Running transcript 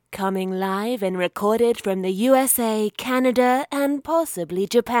Coming live and recorded from the USA, Canada, and possibly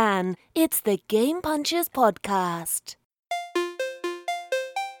Japan, it's the Game Punches Podcast.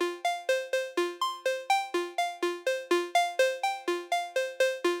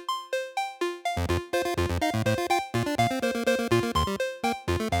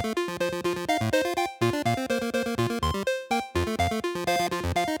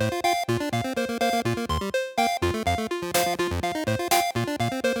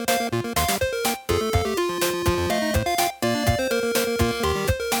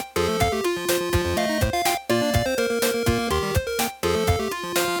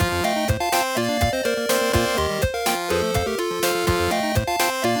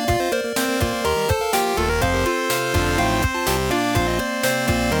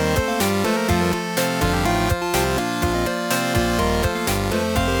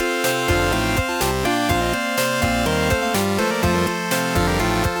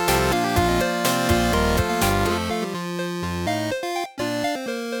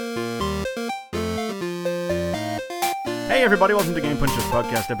 Hey everybody, welcome to Game Punches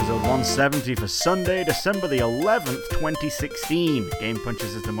Podcast, episode 170 for Sunday, December the 11th, 2016. Game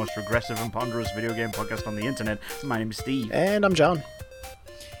Punches is the most regressive and ponderous video game podcast on the internet. My name is Steve. And I'm John.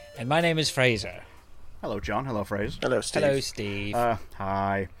 And my name is Fraser. Hello John, hello Fraser. Hello Steve. Hello Steve.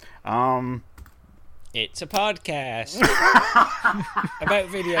 Hi. It's a podcast about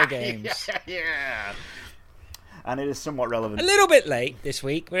video games. Yeah. And it is somewhat relevant. A little bit late this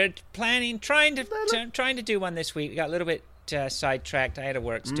week. We're trying to do one this week. We got a little bit sidetracked. I had a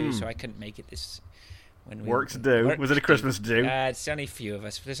work to do, so I couldn't make it this. Work to do? Was it a Christmas do? It's only a few of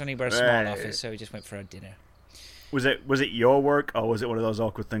us. There's only we're a small office, so we just went for a dinner. Was it your work, or was it one of those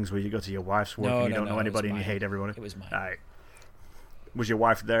awkward things where you go to your wife's work and you don't know anybody and you mine. hate everybody? It was mine. All right. Was your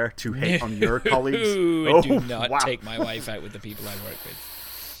wife there to hate on your colleagues? Do not take my wife out with the people I work with.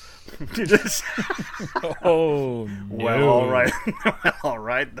 Oh, no. Well, all right. All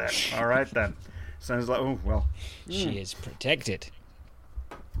right then. Sounds like, oh, well. She is protected.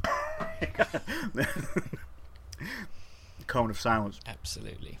 Cone of silence.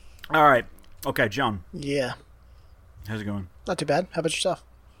 Absolutely. All right. Okay, John. Yeah. How's it going? Not too bad. How about yourself?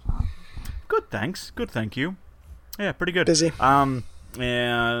 Good, thanks. Good, thank you. Yeah, pretty good. Busy. Yeah,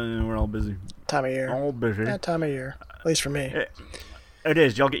 we're all busy. Time of year. All busy. That time of year. At least for me. It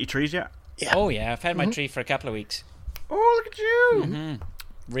is. Did y'all get your trees yet? Yeah. Oh, yeah. I've had my tree for a couple of weeks. Oh, look at you. Mm-hmm.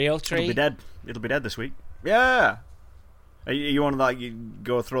 Real tree. It'll be dead this week. Yeah. Are you want to you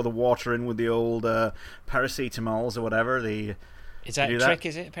go throw the water in with the old paracetamols or whatever? Is that a trick?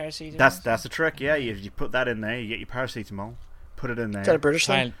 Is it paracetamol? That's the trick. Yeah, you put that in there. You get your paracetamol. Put it in there. Is that a British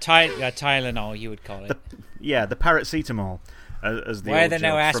thing? Tylenol, you would call it. The paracetamol. As the Why are old there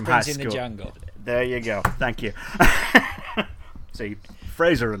no joke from high aspirins in the school. jungle? There you go. Thank you. See,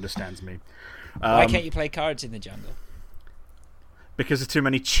 Fraser understands me. Why can't you play cards in the jungle? Because there's too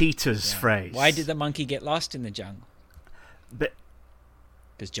many cheaters, Fraser. Why did the monkey get lost in the jungle?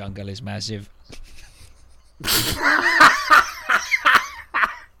 Because jungle is massive.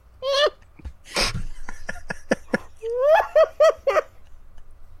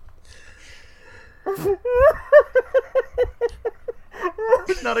 I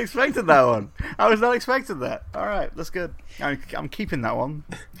was not expecting that one. I was not expecting that. All right, that's good. I'm keeping that one.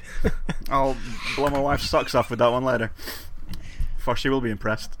 I'll blow my wife's socks off with that one later. For she will be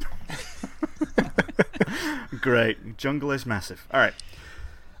impressed. Great. Jungle is massive. All right.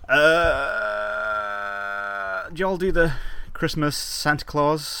 Did y'all do the Christmas Santa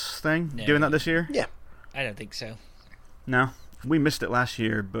Claus thing? No. Doing that this year? Yeah. I don't think so. No. We missed it last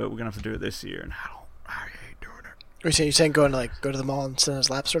year, but we're going to have to do it this year, and I hate doing it. You're saying go to the mall and sit in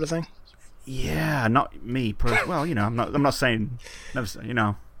his lap sort of thing? Yeah, not me. Well, I'm not saying, you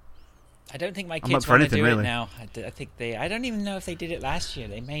know. I don't think my I'm kids up for want to anything, do really. it now. I think I don't even know if they did it last year.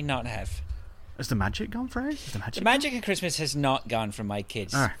 They may not have. Is the magic gone, Frey? The magic of Christmas has not gone from my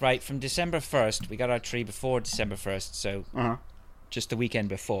kids. Right, from December 1st, we got our tree before December 1st, so just the weekend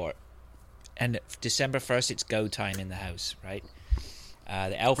before. And December 1st, it's go time in the house, right?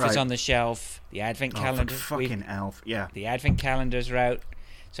 The elf is on the shelf. The advent calendar. Fucking elf, yeah. The advent calendars are out.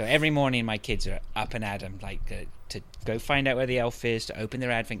 So every morning my kids are up and at 'em, to go find out where the elf is, to open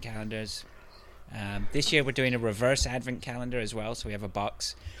their advent calendars. This year we're doing a reverse advent calendar as well, so we have a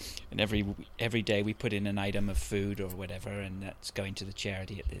box, and every day we put in an item of food or whatever, and that's going to the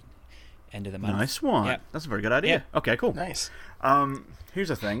charity at the end of the month. Nice one. Yep. That's a very good idea. Yep. Okay, cool. Nice. Here's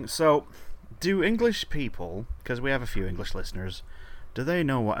the thing. So, do English people, because we have a few English listeners, do they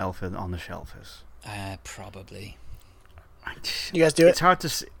know what elf on the shelf is? Probably. You guys do it? It's hard to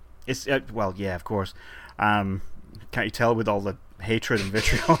see. Well, yeah, of course. Can't you tell with all the hatred and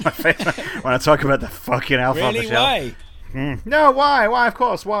vitriol on my face when I talk about the fucking elf on the Really? shelf. Why? No, why? Why? Of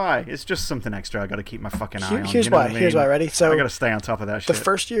course, why? It's just something extra I got to keep my fucking eye on. Here's you know why. what I mean? Here's why. Ready? So I got to stay on top of that the shit.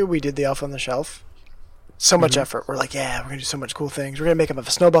 first year we did the Elf on the Shelf, so much effort. We're like, yeah, we're gonna do so much cool things. We're gonna make him have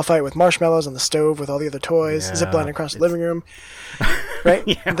a snowball fight with marshmallows on the stove with all the other toys, Yeah, zip line across the living room, right?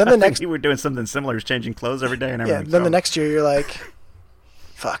 Yeah, And then the next, you were doing something similar, is changing clothes every day and yeah. everything. Then the so next year, you're like,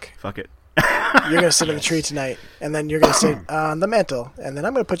 fuck. fuck it. You're gonna sit in the tree tonight, and then you're gonna sit on the mantle, and then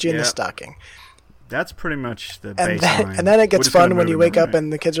I'm gonna put you in the Yeah. stocking. That's pretty much the And baseline. then it We're gets just gonna fun when move you in wake that up way.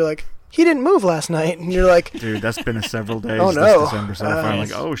 and the kids are like, he didn't move last night, and you're like, Dude, that's been several days Oh, this no. December so far. I'm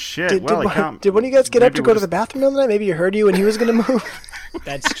like, oh shit. did Well, I can't. one of you guys get up maybe to go we'll to the just- bathroom the other night? Maybe you heard you and he was gonna move.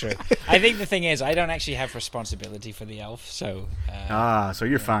 That's true. I think the thing is, I don't actually have responsibility for the elf, so. So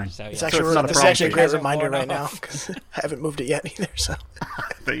you're fine. So, yeah. It's So actually, it's not a this is problem actually a for great you. Hasn't reminder worn right now off. because I haven't moved it yet either. So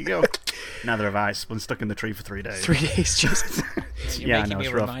There you go. Neither have I. It's been stuck in the tree for 3 days. 3 days, Jesus. You're Yeah, I making know, me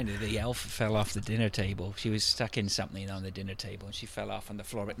it's rough. reminded the elf fell off the dinner table. She was stuck in something on the dinner table and she fell off on the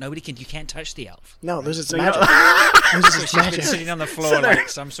floor. But you can't touch the elf. No, loses its So you magic. Loses its She's been magic. sitting on the floor like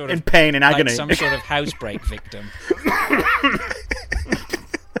some sort in of pain and like agony. some sort of housebreak victim.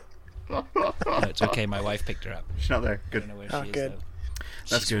 No, it's okay. My wife picked her up. She's not there. I Good. don't know where Oh, she is. good. Though.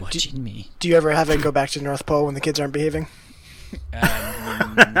 That's She's good. watching me. Do you ever have it go back to the North Pole when the kids aren't behaving?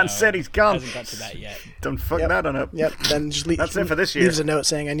 No, said he's gone. Hasn't got to that yet. Don't fuck Yep. that on up. Yep. Then just That's it for this year. Leaves a note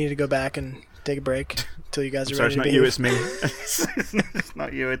saying I need to go back and take a break until you guys are Sorry, ready it's to not behave. you, it's me. It's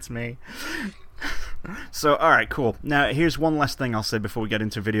not you, it's me. So, alright, cool. Now, here's one last thing I'll say before we get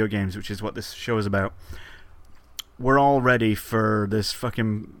into video games, which is what this show is about. We're all ready for this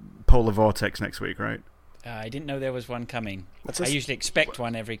fucking polar vortex next week, right? I didn't know there was one coming. What's I this? usually expect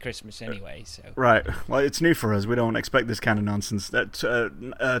one every Christmas anyway. So Right. Well, it's new for us. We don't expect this kind of nonsense.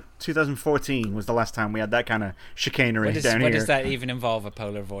 2014 was the last time we had that kind of chicanery down what here. does that even involve? A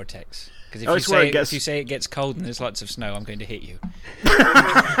polar vortex? Because Oh, it's where it if you say it gets cold and there's lots of snow, I'm going to hit you.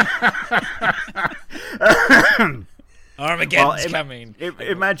 Armageddon's coming.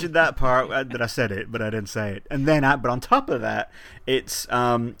 Imagine that part that I said it, but I didn't say it. And then, but on top of that, it's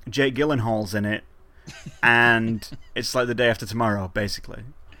Jake Gyllenhaal's in it, and it's like the day after tomorrow, basically,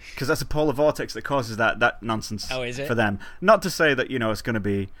 because that's a polar vortex that causes that nonsense. Oh, is it? For them? Not to say that it's going to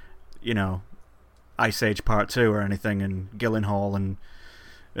be, Ice Age Part 2 or anything, and Gyllenhaal and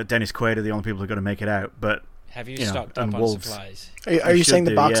Dennis Quaid are the only people who are going to make it out. But Have you know, stocked and up on wolves. supplies? Are you should saying the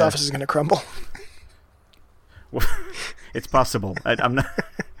do, box yeah. office is going to crumble? it's possible. I'm not.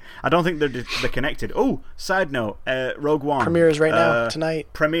 I don't think they're connected. Oh, side note: Rogue One Premieres right now, tonight.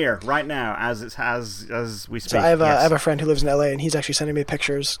 Premiere right now as we speak. So I have yes. a friend who lives in LA, and he's actually sending me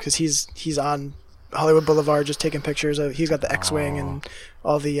pictures because he's on Hollywood Boulevard just taking pictures of. He's got the X-wing and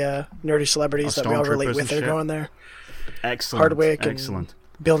all the nerdy celebrities that we all relate Stormtroopers with. and They're shit. going there. Excellent. Hardwick and Excellent.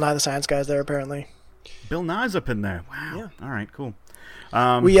 Bill Nye the Science Guy's there apparently. Bill Nye's up in there. Wow. Yeah. All right. Cool.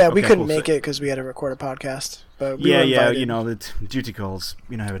 We okay, couldn't cool. make it because we had to record a podcast. But we Yeah, were yeah. invited. The duty calls.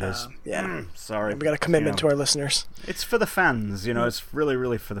 You know how it is. Yeah. Sorry. We got a commitment You to our listeners. It's for the fans. It's really,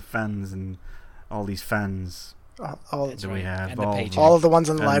 really for the fans and all these fans All, That's that we right. have. And the page. all of the ones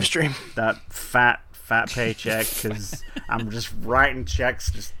on the And- live stream. That fat paycheck because I'm just writing checks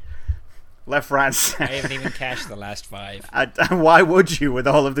just left, right, and I center. haven't even cashed the last 5. Why would you with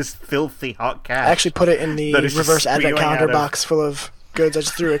all of this filthy hot cash? I actually put it in the That is just reverse advent spewing calendar out of- box full of goods. I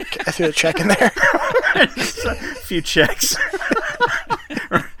just threw a check in there. Just a few checks.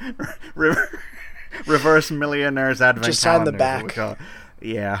 Reverse millionaires advent Just sign the calendar is what we back. call it.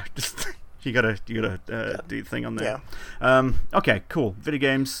 Yeah, just you gotta do the thing on there. Yeah. Okay, cool. Video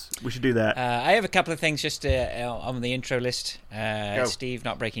games. We should do that. I have a couple of things just on the intro list. Go. Steve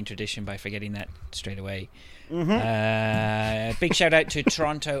not breaking tradition by forgetting that straight away. Mm-hmm. Big shout out to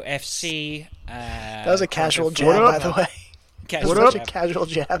Toronto FC. That was a casual Toronto jab, What by up? the way. Casual Such a jab. casual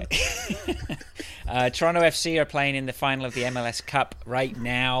jab. Toronto FC are playing in the final of the MLS Cup right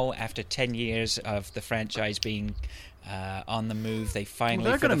now after 10 years of the franchise being on the move. They finally,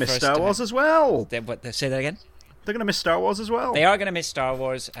 They're for gonna the miss first Star time- Wars as well. Say that again? They're gonna miss Star Wars as well. They are going to miss Star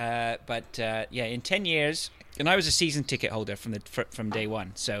Wars, but in 10 years, and I was a season ticket holder from day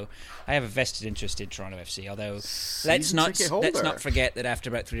one, so I have a vested interest in Toronto FC. Although let's not forget that after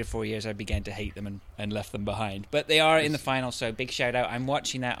about 3 or 4 years, I began to hate them and left them behind. But they are in the final, so big shout out. I'm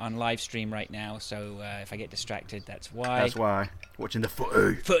watching that on live stream right now, so if I get distracted, that's why. That's why. Watching the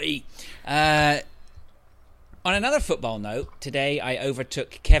footy. Footy. On another football note, today I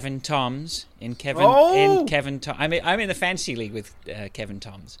overtook Kevin Toms in Kevin. Oh! In Kevin Tom. I'm in the fantasy league with Kevin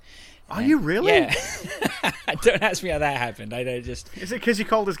Toms. Are you really? Yeah. Don't ask me how that happened. I don't just. Is it because you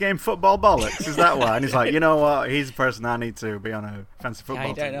called this game Football Bollocks? Is that why? And he's like, you know what? He's the person I need to be on a fancy football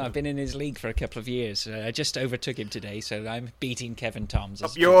I don't team. know. I've been in his league for a couple of years. I just overtook him today, so I'm beating Kevin Toms.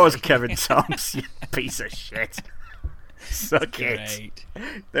 Up yours, Kevin Toms, you piece of shit. Suck it.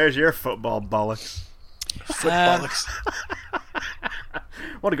 Great. There's your Football Bollocks. Footballocks.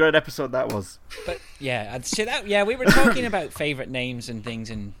 What a great episode that was. But yeah, I'd say that. Yeah, we were talking about favorite names and things,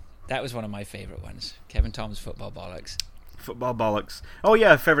 and that was one of my favorite ones. Kevin Tom's Football Bollocks. Football Bollocks. Oh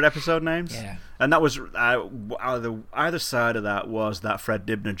yeah, favorite episode names. Yeah. And that was either side of that was that Fred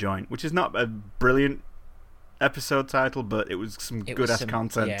Dibner joint, which is not a brilliant episode title, but it was some good ass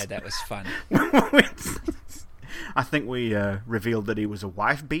content. Yeah, that was fun. I think we revealed that he was a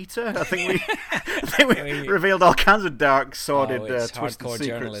wife beater. I think we revealed all kinds of dark, sordid, it's twisted hardcore secrets.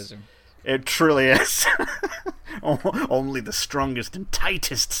 Journalism. It truly is. Only the strongest and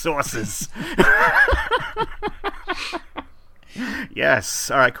tightest sources. Yes.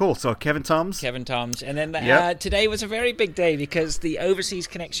 All right, cool. So Kevin Toms. And then Yep. today was a very big day because the Overseas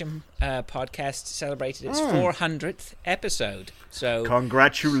Connection podcast celebrated its 400th episode. So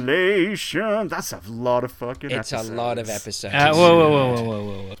Congratulations. That's a lot of fucking it's episodes. a lot of episodes.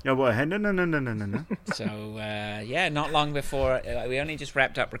 Whoa. No, what? No. So yeah, not long before we only just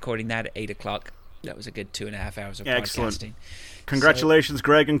wrapped up recording that at 8 o'clock. That was a good 2.5 hours of Excellent. podcasting. Congratulations,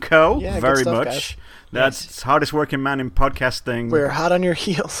 Greg and Co. Yeah, good very stuff, much. guys. That's hardest working man in podcasting. We're hot on your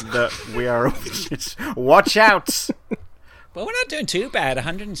heels. That we are. Watch out. Well, we're not doing too bad.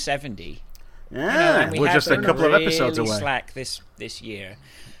 170. Yeah, and we we're have just a been couple of episodes really away. slack this year.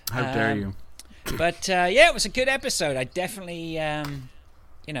 How dare you? But yeah, it was a good episode. I definitely,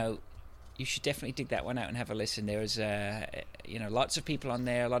 you should definitely dig that one out and have a listen. There was, lots of people on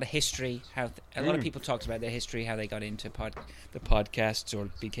there, a lot of history. A lot of people talked about their history, how they got into the podcasts or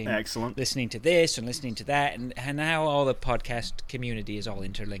became Excellent. listening to this and listening to that, and how all the podcast community is all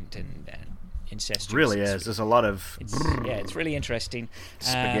interlinked and incestuous. Really is. There's a lot of It's really interesting.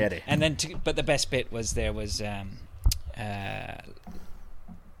 Spaghetti. And then, but the best bit was there was,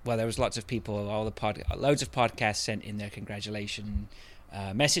 there was lots of people. Loads of podcasts sent in their congratulation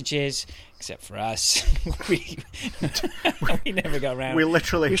messages, except for us. we never got around. we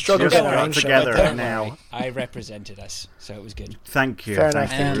literally We struggled just to get our got own show. together Don't now. I represented us, so it was good. Thank you. Fair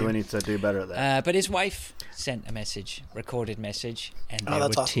Thank enough, you. thank We you. really need to do better at that. But his wife sent a recorded message, and there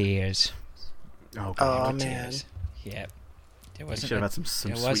that's were awesome. tears. Oh, Oh, God. man. Tears. Yeah. There You wasn't should have a- had some It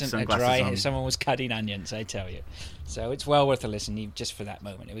sweet wasn't a sunglasses dry. on. Someone was cutting onions, I tell you. So it's well worth a listen, just for that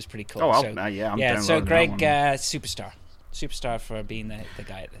moment. It was pretty cool. Oh, so, I'm So downloading Greg, that superstar for being the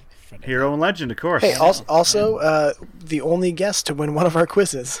guy at the front. Hero and legend, of course. Hey, also the only guest to win one of our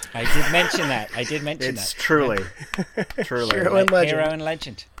quizzes. I did mention that. It's truly Hero and legend. Hero and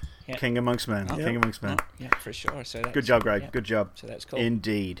legend. Yeah. King amongst men. Yep. King amongst men. Yeah, for sure. So that's, Good job, Greg. yeah. Good job. So that's cool.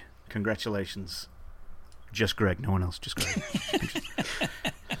 Indeed. Congratulations. Just Greg, no one else. Just Greg.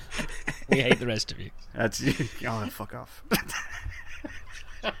 We hate the rest of you. That's oh, fuck off.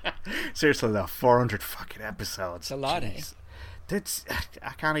 Seriously though, 400 fucking episodes. It's a lot, Jeez. That's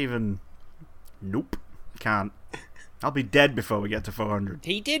I can't even. Nope, can't. I'll be dead before we get to 400.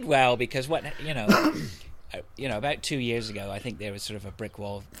 He did well because about 2 years ago, I think there was sort of a brick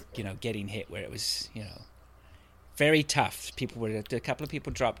wall, getting hit where it was, very tough. A couple of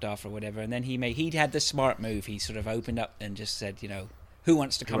people dropped off or whatever, and then he had the smart move. He sort of opened up and just said, who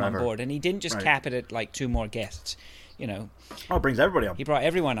wants to come Whoever. on board? And he didn't just Right. cap it at like 2 more guests. Oh, it brings everybody on. He brought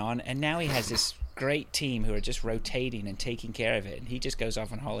everyone on, and now he has this great team who are just rotating and taking care of it. And he just goes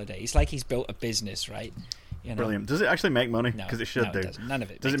off on holiday. It's like he's built a business, right? Brilliant. Does it actually make money? No, Because it should no, do. It doesn't. None of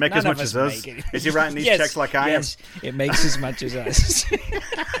it. Does it makes- make as none of much as us us? make it. Is he writing these Yes, checks like I am? yes, it makes as much as us.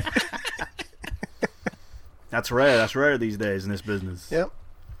 That's rare. That's rare these days in this business. Yep.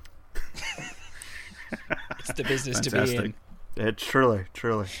 It's the business to be Fantastic. in. It truly.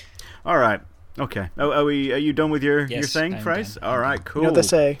 All right. Okay. Are you done with your Yes, thing, I'm Price? done. All right. Cool. You know what they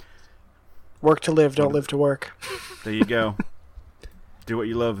say? Work to live, don't live to work. There you go. Do what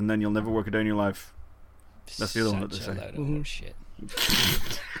you love, and then you'll never work a day in your life. That's the other one that they Such a say. load of horseshit.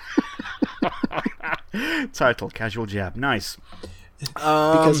 Title: Casual Jab. Nice.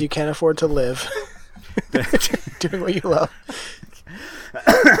 Because you can't afford to live doing what you love.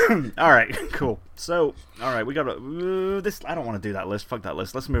 All right. Cool. So, all right, we got this. I don't want to do that list. Fuck that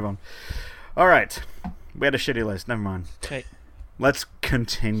list. Let's move on. All right. We had a shitty list. Never mind. Okay. Let's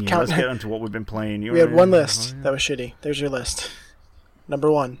continue. Count- Let's get into what we've been playing. We had one list that was shitty. There's your list. Number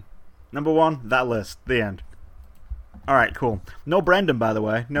 1. Number 1, that list. The end. All right, cool. No Brendan, by the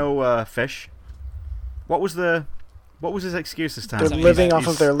way. No fish. What was the What was his excuse this time? They're Something living about off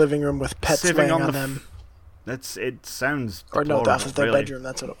of their living room with pets sitting laying on on the them. It sounds Or no, deplorable, off of their really. bedroom.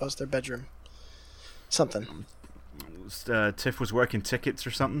 That's what it was, their bedroom. Something. Tiff was working tickets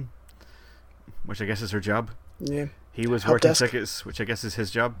or something, which I guess is her job. Yeah. He was Help working desk. tickets, which I guess is his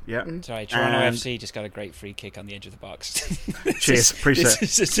job. Yeah. Sorry, Toronto And- FC just got a great free kick on the edge of the box. Cheers, appreciate it.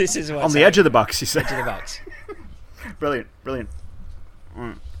 This is what's On the edge of the box, you said. edge of the box. Brilliant, brilliant.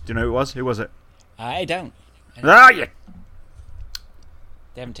 Do you know who it was? Who was it? I don't. Ah, yeah.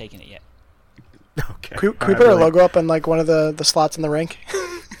 They haven't taken it yet. Okay. Can we All put right, our brilliant. logo up on like one of the slots in the rink?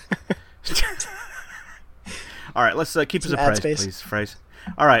 All right, let's keep us Some ad appraised, space. please. Phrase.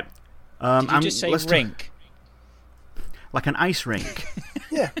 All right. Did you just say let's rink? like an ice rink.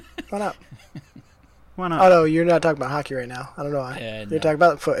 Yeah, why not? Why Oh not? no, you're not talking about hockey right now. I don't know why. No. You're talking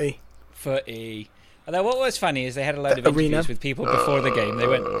about footy. Footy. Although what was funny is they had a load The of interviews arena. with people before the game. They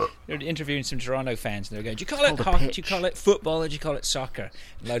were interviewing some Toronto fans, and they were going, "Do you call it called a hockey? Do you pitch." call it football? Or do you call it soccer?"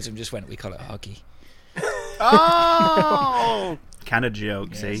 And loads of them just went, "We call it hockey." Oh, Canada joke.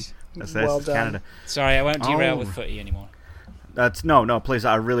 Yes. See, that's Well it's done. Canada. Sorry, I won't derail Oh. with footy anymore. That's no, please.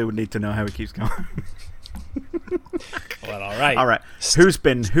 I really would need to know how it keeps going. Well, all right. All right, who's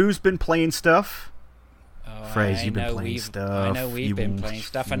been playing stuff? Oh, Phrase, I you've been know playing we've- stuff. I know we've You- been playing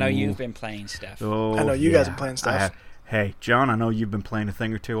stuff. I know you've been playing stuff. Oh, I know you guys yeah. have been playing stuff. I have. Hey, John, I know you've been playing a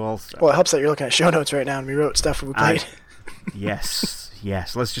thing or two also. Well, it helps that you're looking at show notes right now, and we wrote stuff we played. Yes.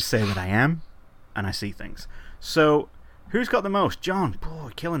 Let's just say that I am, and I see things. So, who's got the most? John,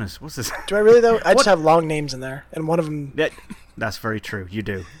 boy, killing us. What's this? Do I really though? I What? just have long names in there, and one of them. That's very true. You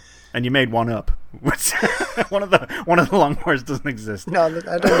do, and you made one up. one of the long words doesn't exist. No,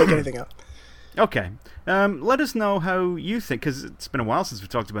 I don't make anything up. Okay. Let us know how you think, because it's been a while since we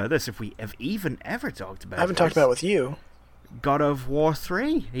talked about this. If we have even ever talked about. I haven't talked about it with you. God of War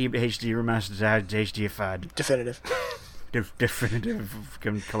 3 HD remastered, HDified, Definitive. definitive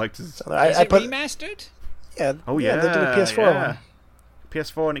collectors. So Is I it put. remastered? Yeah. Oh yeah, They did a PS4 one.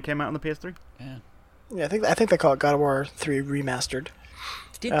 PS4 and it came out on the PS3. Yeah. Yeah, I think they call it God of War 3 remastered.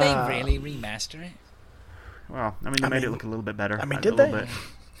 Did they really remaster it? Well, I mean, they made it look a little bit better. I mean, a did little they? bit.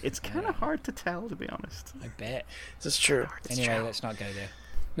 It's kind of hard to tell, to be honest. I bet. This is true. Anyway, let's not go there.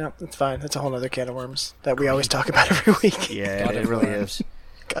 No, it's fine. That's a whole other can of worms that we always talk about every week. Yeah, God it of really Worms. is.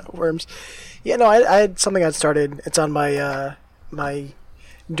 God of worms. Yeah, no, I had something I'd started. It's on my my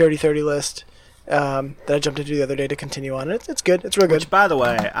Dirty 30 list that I jumped into the other day to continue on. It's good. It's real good. Which, by the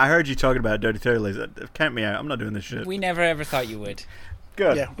way, I heard you talking about Dirty 30 Laser. Count me out. I'm not doing this shit. We never ever thought you would.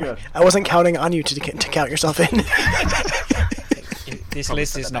 Good. Yeah, Good. I wasn't counting on you to count yourself in. This Probably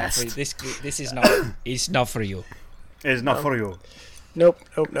list for is the not for best. this is not it's not for you. It's not for you. Nope.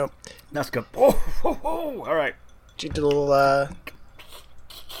 That's good. Oh. All right. You did a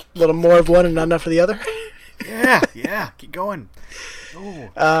little more of one and not enough of the other. Yeah. Keep going.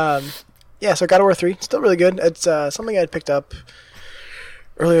 Oh. Yeah, so God of War 3, still really good. It's something I had picked up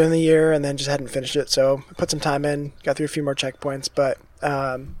earlier in the year and then just hadn't finished it, so I put some time in, got through a few more checkpoints, but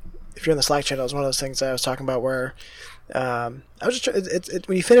if you're in the Slack channel, it's one of those things that I was talking about where I was just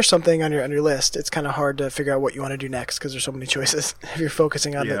when you finish something on your list, it's kind of hard to figure out what you want to do next because there's so many choices if you're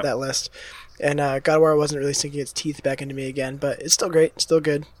focusing on Yep. that list. And God of War wasn't really sinking its teeth back into me again, but it's still great, still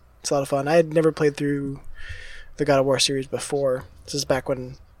good. It's a lot of fun. I had never played through the God of War series before. This is back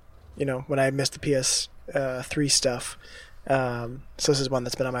when I missed the PS3 stuff. So this is one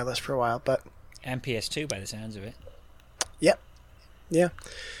that's been on my list for a while, but And PS2 by the sounds of it. yeah,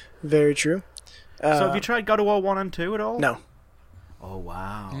 very true. So have you tried God of War 1 and 2 at all? No. Oh,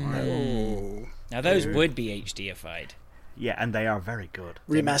 wow. Now those would be HDified. Yeah, and they are very good.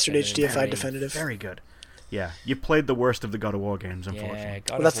 Remastered HDified very, definitive. Very good. Yeah, you played the worst of the God of War games, Yeah, unfortunately.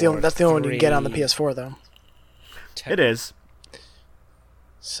 God Well, that's of the War only one you can get on the 3, PS4 though. It is.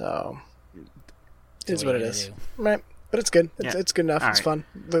 So so it's what what are it you is, gonna right? But it's good. Yeah. It's good enough. All It's right.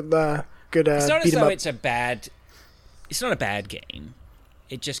 fun. Good. It's not as beat 'em though up. it's a bad. It's not a bad game.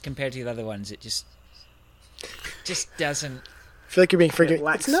 It just compared to the other ones, it just doesn't. I feel like you're being forgiving.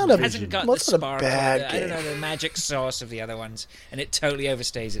 lacks It's not a. Hasn't got well, the it's not a spark. bad I don't know game. the magic sauce of the other ones, and it totally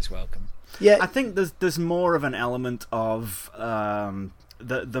overstays its welcome. Yeah, I think there's more of an element of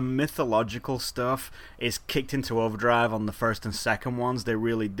the mythological stuff is kicked into overdrive on the first and second ones. They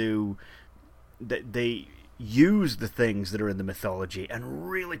really do. They use the things that are in the mythology and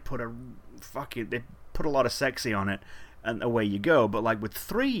really they put a lot of sexy on it, and away you go. But like with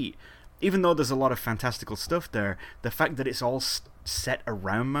 3, even though there's a lot of fantastical stuff there, the fact that it's all set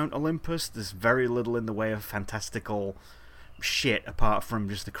around Mount Olympus, there's very little in the way of fantastical shit apart from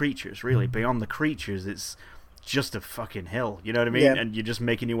just the creatures. Really, beyond the creatures, it's just a fucking hill. You know what I mean? Yeah. And you're just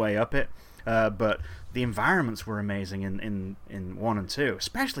making your way up it. But the environments were amazing in 1 and 2,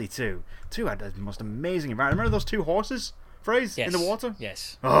 especially 2. 2 had the most amazing environment. Remember those 2 horses, Phrase, in the water?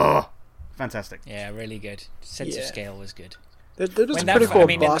 Yes. Oh, fantastic. Yeah, really good. Sense of scale was good. There's some pretty cool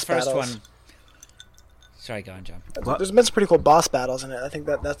boss in the first battles. one. Sorry, go on, John. What? There's been some pretty cool boss battles in it. I think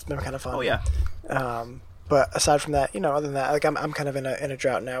that's been kind of fun. Oh yeah. But aside from that, other than that, like I'm kind of in a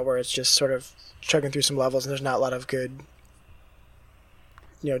drought now where it's just sort of chugging through some levels and there's not a lot of good,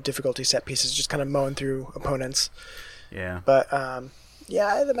 difficulty set pieces. Just kind of mowing through opponents. Yeah. But yeah,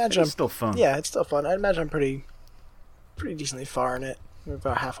 I'd imagine It's still fun. Yeah, it's still fun. I'd imagine I'm pretty decently far in it. We're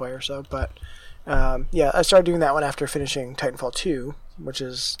about halfway or so. But yeah, I started doing that one after finishing Titanfall 2, which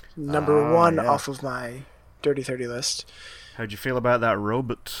is number 1 off of my Dirty 30 list. How'd you feel about that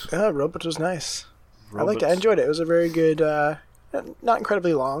robot? Robot was nice. I liked it. I Robots? enjoyed it. It was a very good, not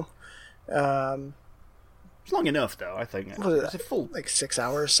incredibly long. It's long enough, though, I think. Was it It's a full... like 6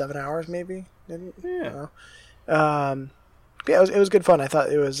 hours, 7 hours, maybe. Yeah. Yeah, it was good fun. I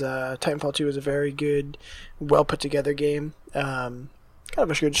thought it was Titanfall 2 was a very good, well put together game. Kind of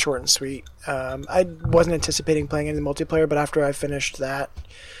a good, short and sweet. I wasn't anticipating playing any multiplayer, but after I finished that,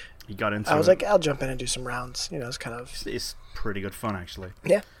 You got into I was it. like, I'll jump in and do some rounds. It's kind of It's pretty good fun, actually.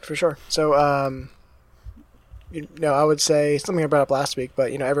 yeah, for sure. So I would say something I brought up last week,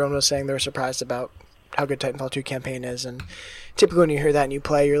 but everyone was saying they were surprised about how good Titanfall 2 campaign is, and typically when you hear that and you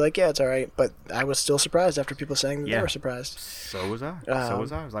play, you're like, yeah, it's all right. But I was still surprised after people saying that they were surprised. So was I. I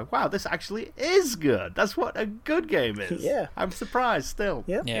was like, wow, this actually is good. That's what a good game is. Yeah. I'm surprised still.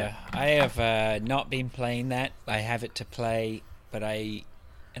 Yeah. Yeah, I have not been playing that. I have it to play, but I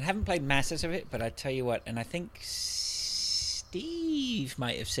haven't played masses of it. But I tell you what, and I think Steve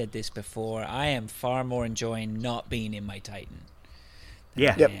might have said this before. I am far more enjoying not being in my Titan.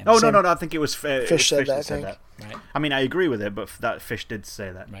 Yeah. Yep. Oh, Same. no, I think it was Fish said that, I think. Right. I mean, I agree with it, but that Fish did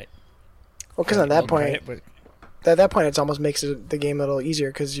say that. Right. Well, because at that point, Credit, at that point, it almost makes the game a little easier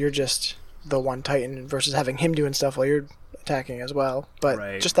because you're just the one Titan versus having him doing stuff while you're attacking as well. But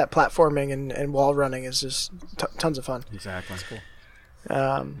Right. just that platforming and wall running is just tons of fun. Exactly. cool.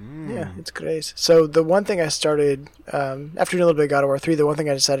 Yeah, it's great. So the one thing I started after doing a little bit of God of War 3, the one thing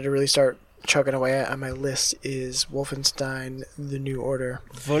I decided to really start chugging away at on my list is Wolfenstein: The New Order.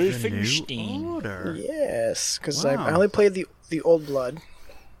 Wolfenstein. New Order. Yes, because Wow. I only played the Old Blood,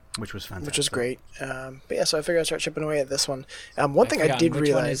 Which was fantastic. which was great. But yeah, so I figured I'd start chipping away at this one. One thing I forgotten, did which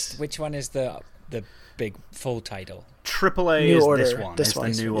realize. which one is the big full title? AAA New is Order. this one. This It's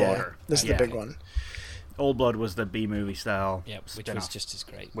one's the New yeah, Order. This is Yeah. the big one. Old Blood was the B-movie style Yep, which spin-off, was just as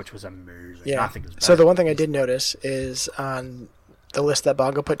great. which was amazing. Yeah. I think it was better. So the one thing I did notice is on the list that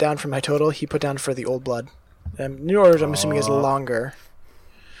Bongo put down for my total, he put down for the Old Blood. New Order, I'm assuming, is longer.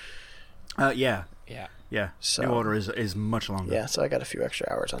 Yeah. Yeah, Yeah. So- New Order is much longer. Yeah, so I got a few extra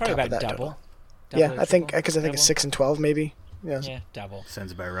hours on probably top about of that double. total. Double Yeah, or I think triple? because I think it's Double? 6 and 12 maybe. Yeah. Yeah, double.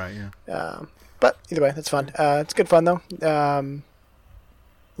 Sounds about right, yeah. But either way, that's fun. It's good fun though.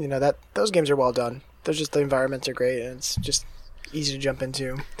 That those games are well done. They're just the environments are great and it's just easy to jump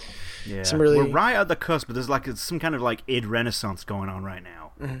into. Yeah. Some really- We're right at the cusp, but there's some kind of like id renaissance going on right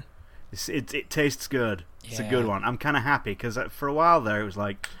now. Mm-hmm. It tastes good. It's a Yeah. good one. I'm kind of happy because for a while there it was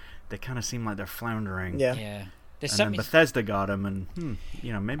like they kind of seem like they're floundering. Yeah. Yeah, there's And then something. Bethesda got them, and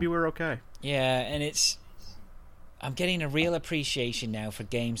maybe we're okay. Yeah, and I'm getting a real appreciation now for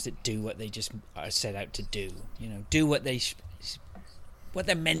games that do what they just are set out to do. Do what what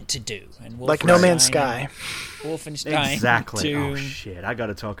they're meant to do. And Like No Man's Wolfenstein- Sky. Wolfenstein. Exactly. Doom. Oh shit! I got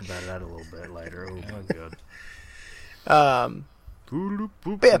to talk about that a little bit later. Oh my god.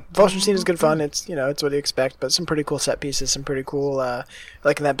 But yeah, Wolfenstein is good fun. It's it's what you expect, but some pretty cool set pieces, some pretty cool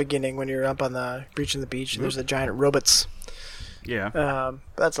like in that beginning when you're up on the breaching the beach and there's the giant robots. Yeah.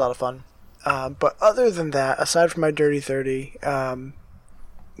 That's a lot of fun. But other than that, aside from my Dirty 30, I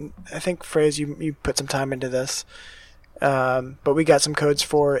think Phrase you put some time into this. But we got some codes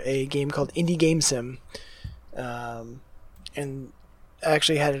for a game called Indie Game Sim, and I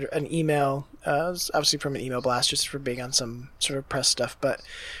actually had an email. It was obviously from an email blast, just for being on some sort of press stuff. But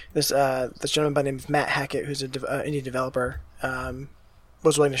this gentleman by the name of Matt Hackett, who's an indie developer,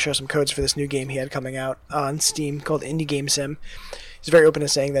 was willing to share some codes for this new game he had coming out on Steam called Indie Game Sim. He's very open to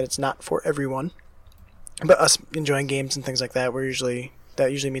saying that it's not for everyone, but us enjoying games and things like that,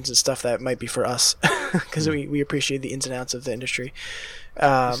 that usually means it's stuff that might be for us because we appreciate the ins and outs of the industry. Is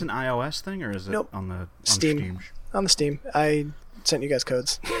this an iOS thing or is it nope. on Steam. On the Steam. I sent you guys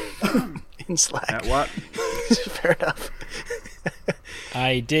codes in Slack. At what? Fair enough.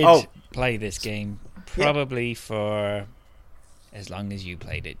 I did play this game probably for as long as you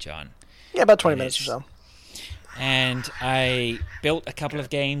played it, John. Yeah, about 20 And minutes or so. And I built a couple of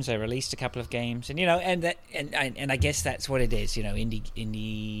games. I released a couple of games, and I guess that's what it is.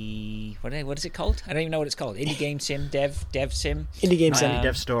 Indie. What is it called? I don't even know what it's called. Indie game sim, dev sim. Indie game sim.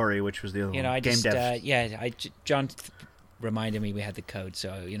 Dev Story, which was the other one. Game dev. John reminded me we had the code,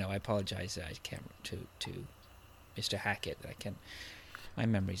 so I apologize. I can't to Mr. Hackett that I can. My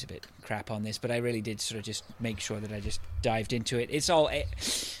memory's a bit crap on this, but I really did sort of just make sure that I just dived into it. It's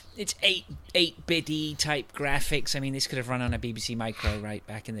 8-bitty type graphics. I mean, this could have run on a BBC Micro right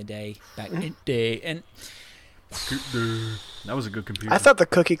back in the day. And That was a good computer. I thought the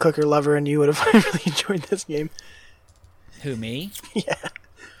cookie clicker lover and you would have really enjoyed this game. who, me? Yeah.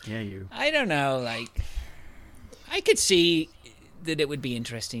 Yeah, you. I don't know. Like, I could see that it would be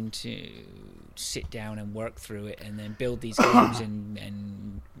interesting to sit down and work through it and then build these games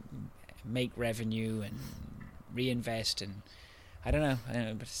and make revenue and reinvest, and I don't know,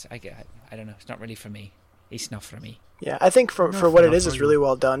 but I don't know, it's not really for me. It's not for me. Yeah, I think for what it is, it's really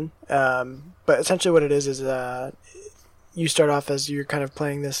well done. But essentially what it is you start off as you're kind of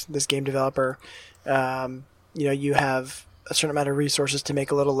playing this game developer. You have a certain amount of resources to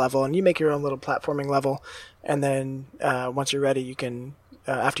make a little level, and you make your own little platforming level, and then once you're ready, you can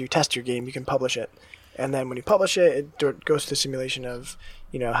after you test your game, you can publish it. And then when you publish it, it goes through the simulation of,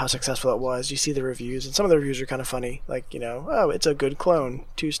 how successful it was. You see the reviews, and some of the reviews are kind of funny, like, oh, it's a good clone,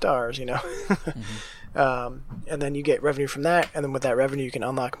 2 stars, Mm-hmm. And then you get revenue from that, and then with that revenue, you can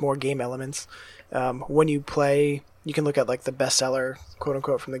unlock more game elements. When you play, you can look at like the bestseller, quote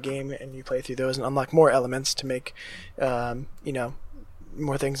unquote, from the game, and you play through those and unlock more elements to make, more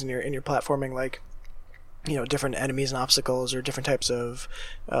things in your platforming, like, different enemies and obstacles, or different types of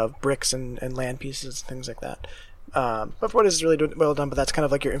bricks and land pieces, things like that. But what is really well done, but that's kind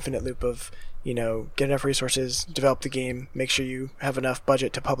of like your infinite loop of, get enough resources, develop the game, make sure you have enough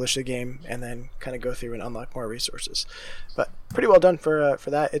budget to publish the game, and then kind of go through and unlock more resources. But pretty well done for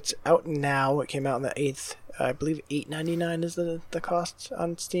that. It's out now. It came out on the 8th. I believe $8.99 is the cost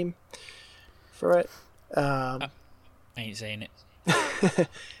on Steam for it. I ain't saying it.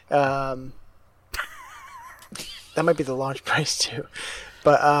 That might be the launch price too,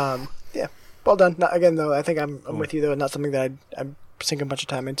 but yeah, well done. Not, again though, I think I'm with you though. Not something that I'm sinking a bunch of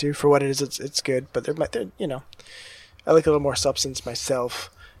time into. For what it is, it's good. But I like a little more substance myself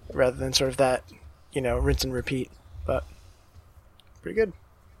rather than sort of that rinse and repeat. But pretty good.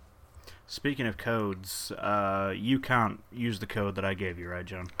 Speaking of codes, you can't use the code that I gave you, right,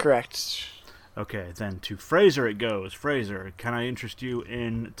 John? Correct. Okay, then to Fraser it goes. Fraser, can I interest you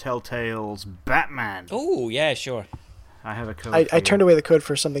in Telltale's Batman? Oh, yeah, sure. I have a code. I turned away the code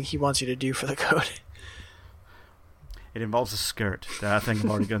for something he wants you to do for the code. It involves a skirt. I think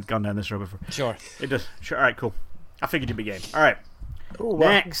I've already gone down this road before. Sure. It does. Sure. All right, cool. I figured you'd be game. All right. Ooh, wow.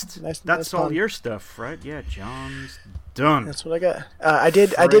 Next. Nice all pun. your stuff, right? Yeah, John's done. That's what I got. I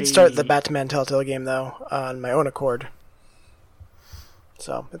did start the Batman Telltale game though on my own accord.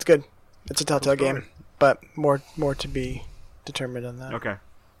 So it's good. It's a Telltale game, but more to be determined on that. Okay.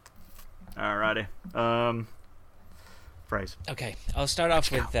 Alrighty. Phrase. Okay, I'll start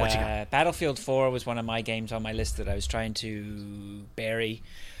off with What you got? Battlefield 4 was one of my games on my list that I was trying to bury.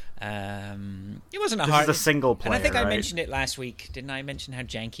 It wasn't a This hard. is a single player, and I think I right? mentioned it last week. Didn't I mention how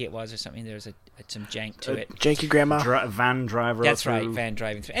janky it was or something? There was some jank to it. Janky Grandma. Van driver. That's through. right, van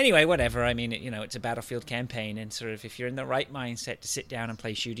driving through. Anyway, whatever. I mean, it's a Battlefield campaign, and sort of if you're in the right mindset to sit down and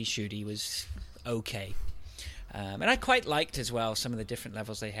play shooty was okay. And I quite liked as well some of the different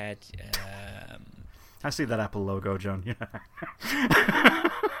levels they had. I see that Apple logo, John.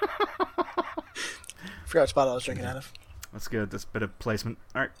 Forgot what spot I was drinking out of. That's good. That's a bit of placement.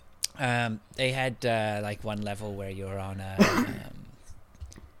 All right. They had like one level where you're on a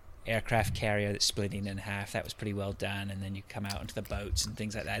aircraft carrier that's splitting in half. That was pretty well done, and then you come out onto the boats and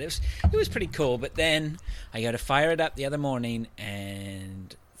things like that. It was pretty cool. But then I got to fire it up the other morning,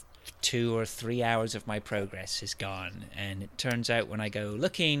 and 2 or 3 hours of my progress is gone. And it turns out when I go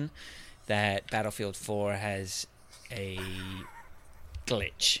looking that Battlefield 4 has a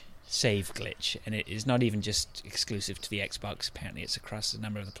save glitch, and it is not even just exclusive to the Xbox. Apparently it's across a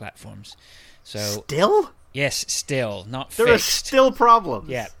number of the platforms. So Still? yes, still not There are fixed. still problems.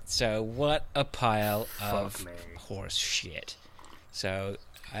 Yeah, so what a pile of Fuck me. horse shit. So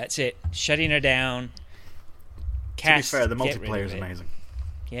that's it, shutting her down. To be fair, the Get rid multiplayer of is it. amazing.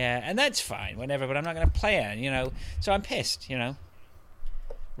 Yeah, and that's fine, whatever, but I'm not going to play it, so I'm pissed,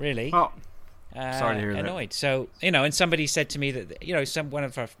 really. Well, sorry to hear that. Annoyed. So, and somebody said to me that, one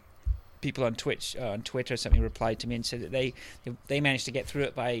of our people on Twitter or something replied to me and said that they managed to get through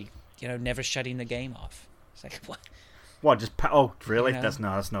it by, never shutting the game off. It's like, what? What? Just oh, really? You know?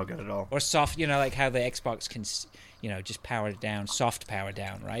 That's not good at all. Or soft, like how the Xbox can, just power down, soft power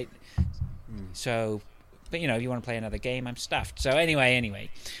down, right? So, but if you want to play another game, I'm stuffed. So anyway,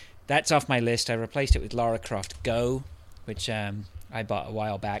 that's off my list. I replaced it with Lara Croft Go, which I bought a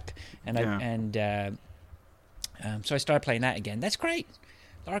while back, and so I started playing that again. That's great.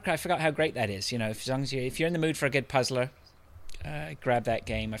 Lara Croft, I forgot how great that is. As long as if you're in the mood for a good puzzler, grab that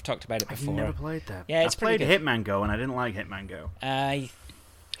game. I've talked about it before. I've never played that. Yeah, it's played pretty good. Hitman Go, and I didn't like Hitman Go.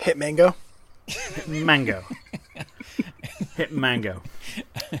 Hit Mango. Mango. Hit mango.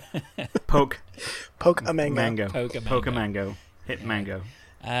 Poke a mango. Mango. Poke a mango. a mango. Hit mango.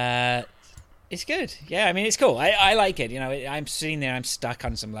 It's good. Yeah, I mean, it's cool. I like it. I'm sitting there. I'm stuck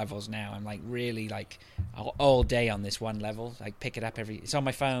on some levels now. I'm like really like all day on this one level. I pick it up it's on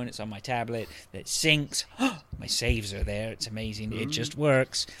my phone. It's on my tablet. It syncs. My saves are there. It's amazing. It just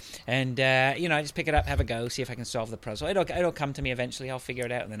works. And I just pick it up, have a go, see if I can solve the puzzle. It'll come to me eventually. I'll figure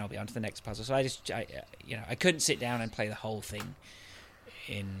it out, and then I'll be on to the next puzzle. So I couldn't sit down and play the whole thing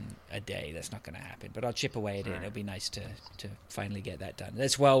in a day. That's not going to happen, but I'll chip away at it. It'll be nice to finally get that done.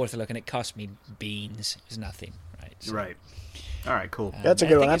 It's well worth a look, and it cost me beans. It was nothing, right? So, right. All right, cool. That's a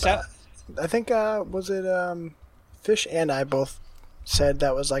good one. I think was it Fish and I both said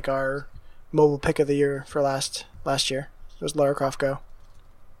that was like our mobile pick of the year for last year. It was Lara Croft Go.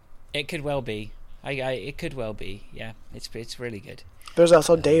 It could well be. It could well be. Yeah, it's really good. There's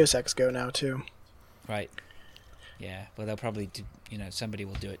also Deus Ex Go now too. Right. Yeah. Well, they'll probably do. Somebody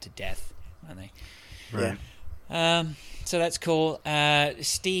will do it to death, won't they? Right. Yeah. So that's cool.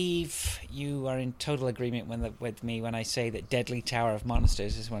 Steve, you are in total agreement with me when I say that Deadly Tower of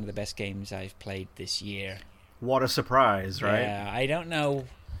Monsters is one of the best games I've played this year. What a surprise, right? Yeah, I don't know.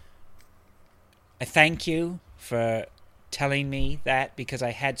 I thank you for telling me that, because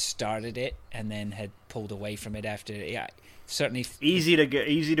I had started it and then had pulled away from it after. Yeah, certainly easy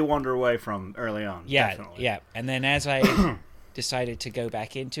to wander away from early on. Yeah, definitely. yeah. And then as I decided to go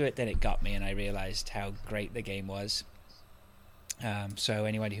back into it, then it got me, and I realized how great the game was. So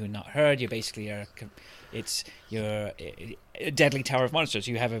anybody who not heard, you basically are. It's your Deadly Tower of Monsters.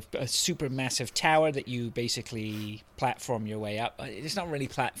 You have a super massive tower that you basically platform your way up. It's not really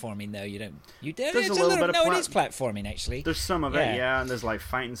platforming though. You don't. There's a little bit of it is platforming actually. There's some of it, yeah. And there's like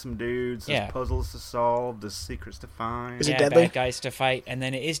fighting some dudes. There's puzzles to solve. There's secrets to find. Is it deadly? Bad guys to fight, and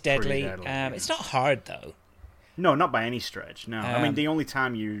then it is deadly. It's not hard though. No, not by any stretch. No, I mean the only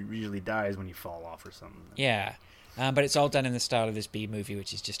time you usually die is when you fall off or something. Yeah. But it's all done in the style of this B movie,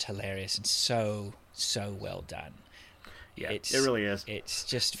 which is just hilarious and so well done. Yeah, it really is. It's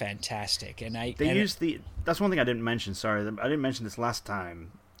just fantastic, and that's one thing I didn't mention. Sorry, I didn't mention this last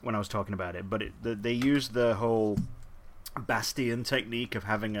time when I was talking about it. But they used the whole Bastion technique of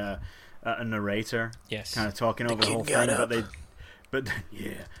having a narrator, kind of talking over the whole thing.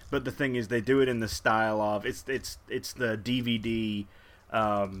 But the thing is, they do it in the style of it's the DVD.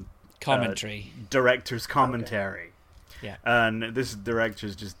 Commentary. Director's commentary. Okay. Yeah. And this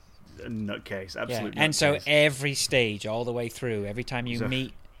director's just a nutcase. Absolutely. Yeah. And so every stage, all the way through, every time you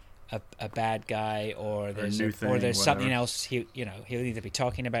meet a bad guy or there's something else, he'll either be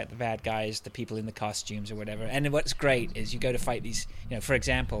talking about the bad guys, the people in the costumes or whatever. And what's great is you go to fight these, for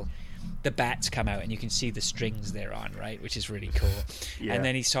example, the bats come out and you can see the strings they're on, right, which is really cool. Yeah. And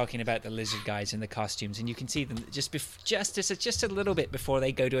then he's talking about the lizard guys in the costumes, and you can see them just a little bit before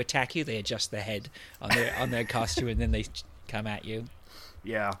they go to attack you. They adjust their head on their costume, and then they come at you.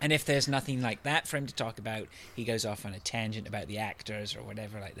 Yeah. And if there's nothing like that for him to talk about, he goes off on a tangent about the actors or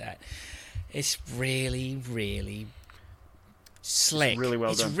whatever like that. It's really, really slick. It's really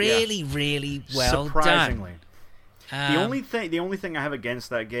well done. It's really, really well Surprisingly. done. The only thing I have against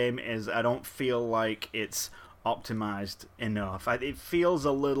that game is I don't feel like it's optimized enough. It feels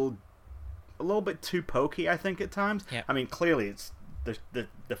a little bit too pokey, I think, at times. Yep. I mean, clearly it's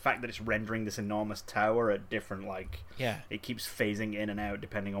the fact that it's rendering this enormous tower at different it keeps phasing in and out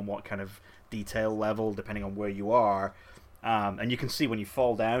depending on what kind of detail level, depending on where you are. And you can see when you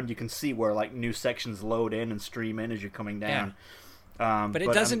fall down, you can see where new sections load in and stream in as you're coming down. Yeah. But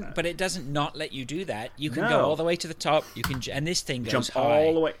it doesn't not let you do that. You can go all the way to the top. You can, and this thing goes jump high.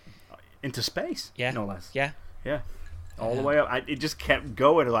 all the way into space. Yeah, no less. Yeah, all the way up. It just kept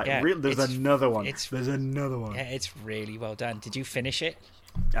going. There's another one. There's another one. Yeah, it's really well done. Did you finish it?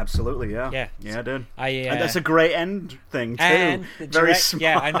 Absolutely. Yeah. Yeah, I did. And that's a great end thing too. And very small.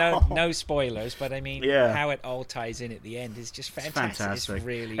 Yeah, I know. No spoilers, but I mean, how it all ties in at the end is just fantastic. It's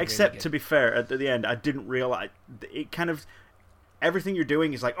really, except really good. To be fair, at the end, I didn't realize it kind of. Everything you're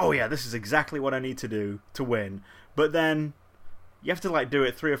doing is like, oh yeah, this is exactly what I need to do to win. But then you have to like do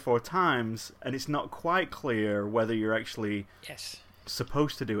it 3 or 4 times, and it's not quite clear whether you're actually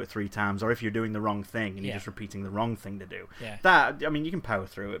supposed to do it 3 times or if you're doing the wrong thing and you're just repeating the wrong thing to do. That, I mean, you can power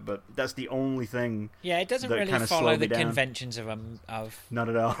through it, but that's the only thing. Yeah, it doesn't really follow the conventions of not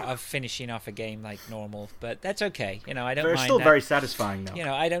at all of finishing off a game like normal, but that's okay. You know, I don't mind. It's still very satisfying though. You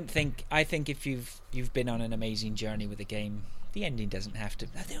know, I think if you've been on an amazing journey with a game, the ending doesn't have to.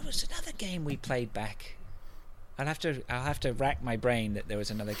 There was another game we played back. I'll have to rack my brain that there was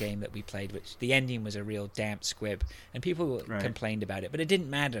another game that we played which the ending was a real damp squib, and people complained about it, but it didn't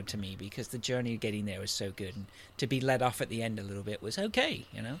matter to me because the journey getting there was so good, and to be let off at the end a little bit was okay,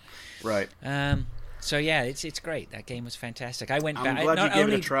 you know. Right. So yeah, it's great. That game was fantastic. I went I'm back. glad you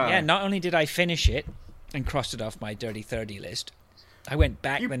gave it a try. Yeah, not only did I finish it and crossed it off my Dirty 30 list, I went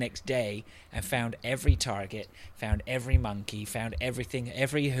back the next day and found every target, found every monkey, found everything,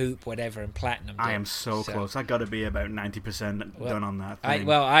 every hoop, whatever, and platinum. I am so close. I got to be about 90% done on that thing.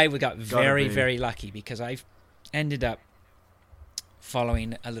 I got very, very lucky because I ended up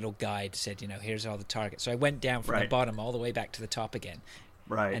following a little guide, said, you know, here's all the targets. So I went down from the bottom all the way back to the top again,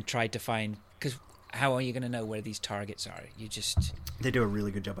 and tried to find, because how are you going to know where these targets are? They do a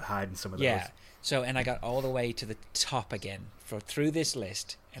really good job of hiding some of those. Yeah. So, and I got all the way to the top again through this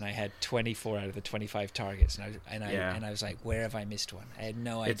list, and I had 24 out of the 25 targets, and I was like, where have I missed one? I had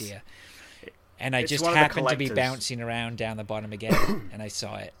no idea. And I just happened to be bouncing around down the bottom again, and I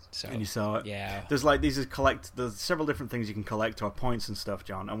saw it. So, and you saw it? Yeah. There's several different things you can collect, or points and stuff,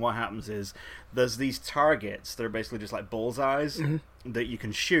 John. And what happens is there's these targets that are basically just like bullseyes that you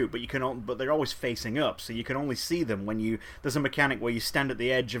can shoot, but they're always facing up, so you can only see them when there's a mechanic where you stand at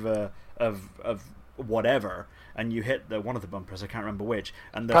the edge of whatever, and you hit one of the bumpers. I can't remember which,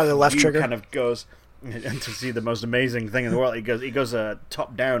 and probably the left trigger kind of goes. And to see the most amazing thing in the world, he goes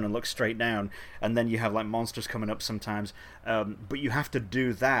top down and looks straight down, and then you have like monsters coming up sometimes, but you have to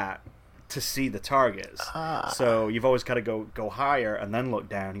do that to see the targets. So you've always got to go higher and then look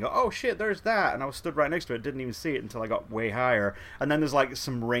down. You go, oh shit, there's that, and I was stood right next to it, didn't even see it until I got way higher. And then there's like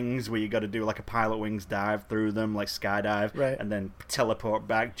some rings where you got to do like a pilot wings dive through them, like skydive, and then teleport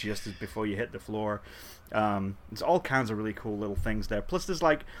back just as before you hit the floor. There's all kinds of really cool little things there. Plus there's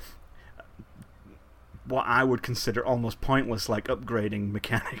like what I would consider almost pointless, like upgrading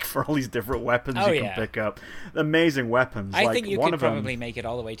mechanic for all these different weapons can pick up. Amazing weapons. I think you could probably make it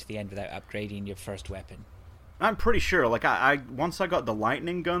all the way to the end without upgrading your first weapon. I'm pretty sure. Like I once I got the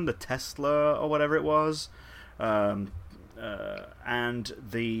lightning gun, the Tesla or whatever it was, and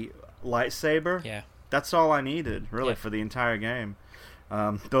the lightsaber. Yeah. That's all I needed really for the entire game.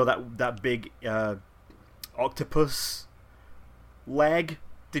 Though that big octopus leg.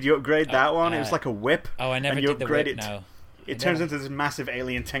 Did you upgrade that one? It was like a whip. Oh, I never did the whip, no. It turns into this massive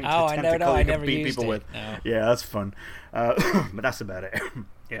alien tentacle I never beat used people it. with. No. Yeah, that's fun. But that's about it.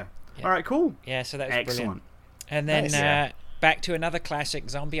 Yeah. All right, cool. Yeah, so that was excellent. Brilliant. And then back to another classic,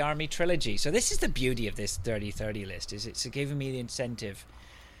 Zombie Army Trilogy. So this is the beauty of this 30-30 list, is it's giving me the incentive,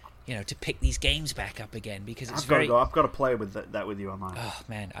 you know, to pick these games back up again, because it's I've got to play with that with you online. Oh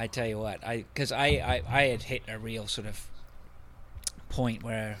man, I tell you what, because I had hit a real sort of point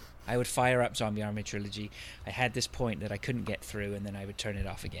where I would fire up Zombie Army Trilogy. I had this point that I couldn't get through, and then I would turn it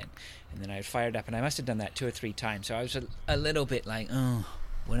off again, and then I would fire it up, and I must have done that 2 or 3 times. So I was a little bit like, oh,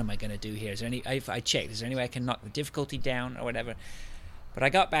 what am I going to do here? Is there any? I checked. Is there any way I can knock the difficulty down or whatever? But I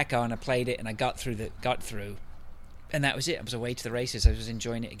got back on. I played it, and I got through, and that was it. I was away to the races. I was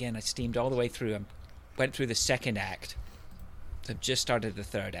enjoying it again. I steamed all the way through. I went through the second act. I've just started the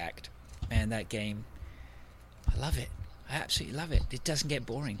third act, and that game, I love it. I absolutely love it. It doesn't get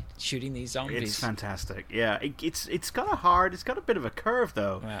boring shooting these zombies. It's fantastic. Yeah, it's got a bit of a curve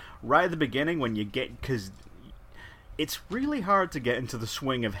though. Yeah. Right at the beginning when you because it's really hard to get into the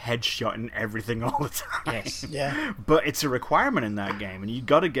swing of headshotting everything all the time. Yes. Yeah. But it's a requirement in that game, and you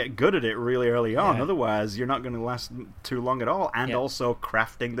got to get good at it really early on. Otherwise, you're not going to last too long at all. And also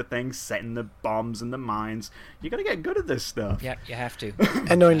crafting the things, setting the bombs and the mines. You got to get good at this stuff. Yeah, you have to.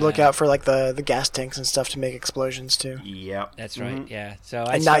 And knowing to look out for like the gas tanks and stuff to make explosions too. Yep. That's right. Yeah. So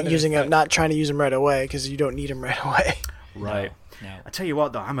and not trying to use them right away, because you don't need them right away. Right. No. I tell you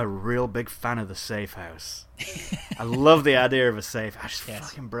what, though, I'm a real big fan of the safe house. I love the idea of a safe house. It's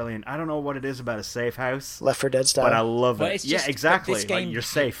fucking brilliant. I don't know what it is about a safe house. Left 4 Dead style. But I love it. It's just, exactly. This game, like, you're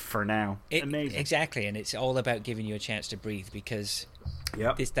safe for now. Amazing. Exactly, and it's all about giving you a chance to breathe, because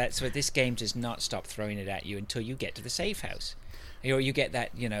this game does not stop throwing it at you until you get to the safe house. Or you get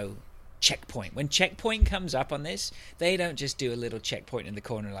that, checkpoint. When checkpoint comes up on this, they don't just do a little checkpoint in the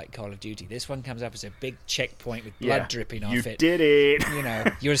corner like Call of Duty. This one comes up as a big checkpoint with blood dripping off it. You did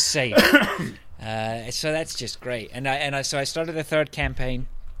it. You're safe. So that's just great. And so I started the third campaign,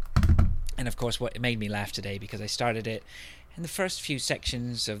 and of course, what made me laugh today because I started it, and the first few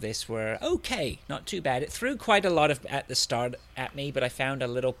sections of this were okay, not too bad. It threw quite a lot of at the start at me, but I found a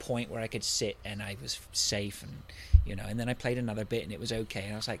little point where I could sit and I was safe, and and then I played another bit and it was okay,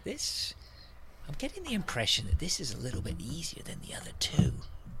 and I was like, this. I'm getting the impression that this is a little bit easier than the other two.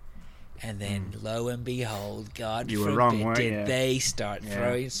 And then, lo and behold, God forbid, did they start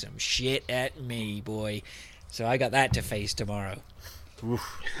throwing some shit at me, boy. So I got that to face tomorrow.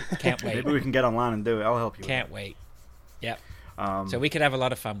 Oof. Can't wait. Maybe we can get online and do it. I'll help you. Can't wait. Yep. So we could have a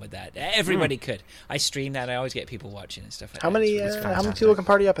lot of fun with that. Everybody could. I stream that. I always get people watching and stuff like how that. How many people can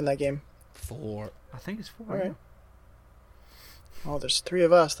party up in that game? 4. I think it's 4. All right. Oh, there's 3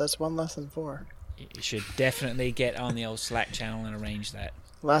 of us. That's 1 less than 4. You should definitely get on the old Slack channel and arrange that.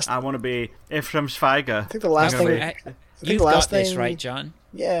 I want to be Ephraim Schweiger. I think the last thing... You've got this, right, John?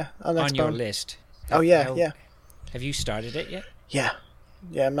 Yeah, on your list. Oh, yeah. Have you started it yet? Yeah.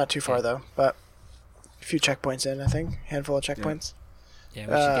 Yeah, I'm not too far, though, but a few checkpoints in, I think. Handful of checkpoints. Yeah,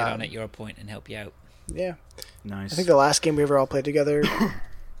 we should get on at your point and help you out. Yeah. Nice. I think the last game we ever all played together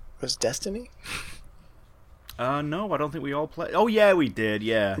was Destiny? No, I don't think we all played. Oh, yeah, we did.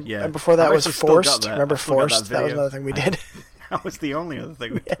 Yeah. And before that was Forced. Remember Forced? That was another thing we did. That was the only other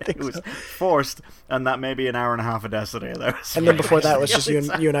thing we did. It was Forced, and that maybe an hour and a half of Destiny. And then before that was just you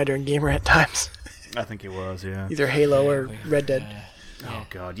and I doing Gamer at times. I think it was, yeah. Either Halo or Red Dead. Oh,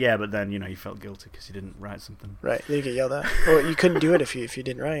 God. Yeah, but then, you felt guilty because you didn't write something. Right, then you get yelled at. Well, you couldn't do it if you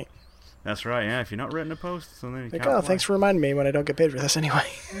didn't write. That's right, yeah. If you're not written a post, then you can't play. Thanks for reminding me when I don't get paid for this anyway.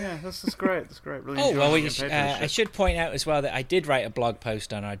 Yeah, that's great. That's great. Really I should point out as well that I did write a blog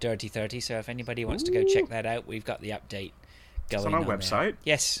post on our Dirty 30, so if anybody wants to go check that out, we've got the update going on our website? There.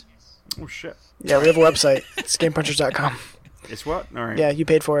 Yes. Oh, shit. Yeah, we have a website. It's gamepunchers.com. It's what? All right. Yeah, you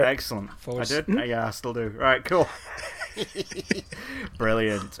paid for it. Excellent. I did? Yeah, I still do. All right, cool.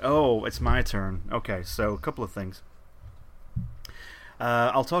 Brilliant. Oh, it's my turn. Okay, so a couple of things.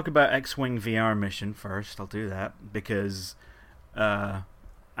 I'll talk about X-Wing VR mission first. I'll do that because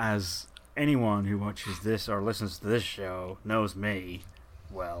as anyone who watches this or listens to this show knows me,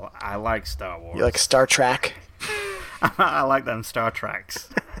 well, I like Star Wars. You like Star Trek? I like them Star Treks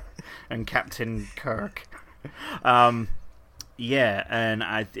and Captain Kirk. Yeah,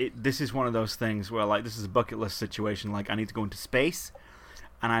 and this is one of those things where, this is a bucket list situation. I need to go into space,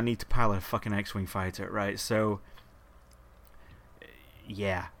 and I need to pilot a fucking X-Wing fighter, right? So,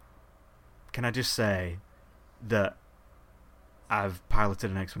 yeah. Can I just say that I've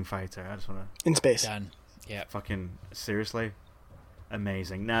piloted an X-Wing fighter? I just want to... In space. Done. Yeah. Fucking seriously?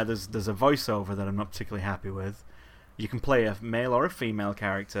 Amazing. Now, there's a voiceover that I'm not particularly happy with. You can play a male or a female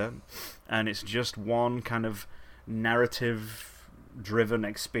character, and it's just one kind of narrative-driven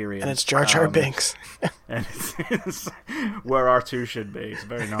experience. And it's Jar Jar Binks. And it's where R2 should be. It's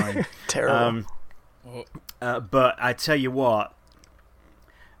very annoying. Terrible. But I tell you what,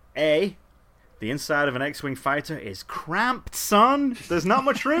 the inside of an X-Wing fighter is cramped, son. There's not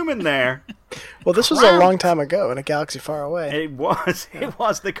much room in there. Well, this was a long time ago in a galaxy far away. It was. It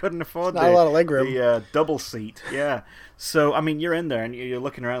was. They couldn't afford not a lot of leg room. The double seat. Yeah. So, I mean, you're in there and you're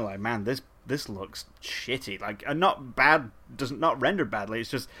looking around like, man, this looks shitty. Not bad, not rendered badly. It's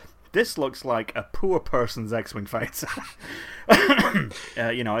just, this looks like a poor person's X-Wing fighter.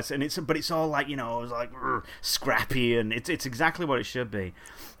 But it's all scrappy, and it's exactly what it should be.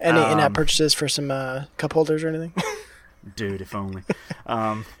 Any in-app purchases for some cup holders or anything? Dude, if only.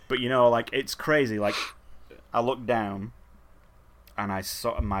 But it's crazy. I looked down, and I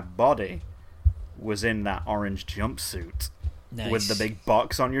saw my body was in that orange jumpsuit. Nice. With the big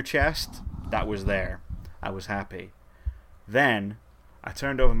box on your chest. That was there. I was happy. Then I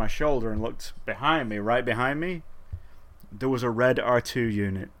turned over my shoulder and looked behind me, right behind me. There was a red R2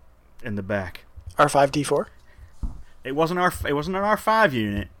 unit in the back. R5-D4? It wasn't an R5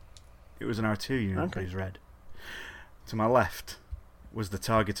 unit. It was an R2 unit, okay. But it was red. To my left was the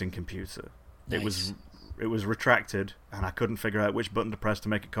targeting computer. Nice. It was retracted, and I couldn't figure out which button to press to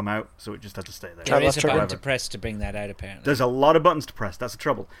make it come out, so it just had to stay there. There is a button to press to bring that out, apparently. There's a lot of buttons to press. That's the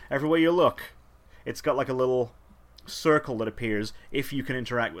trouble. Everywhere you look, it's got a little circle that appears if you can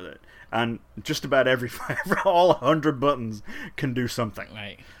interact with it, and just about all 100 buttons can do something.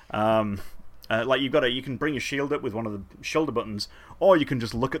 Right. You can bring your shield up with one of the shoulder buttons, or you can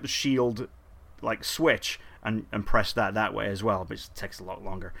just look at the shield switch and press that way as well, but it takes a lot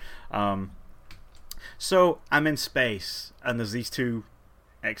longer. So I'm in space, and there's these two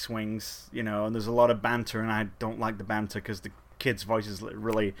X-Wings, and there's a lot of banter, and I don't like the banter because the kids' voices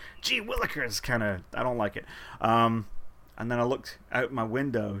really, gee willikers, kind of, I don't like it. And then I looked out my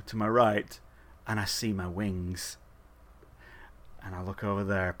window to my right, and I see my wings. And I look over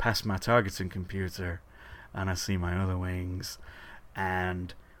there past my targeting computer, and I see my other wings.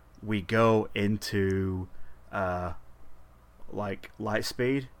 And we go into like light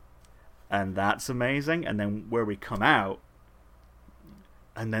speed, and that's amazing. And then where we come out,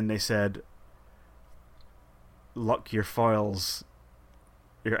 and then they said, lock your foils,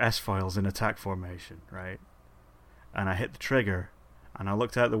 your S foils in attack formation, right? And I hit the trigger, and I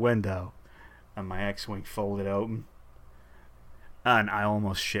looked out the window, and my X-wing folded open, and I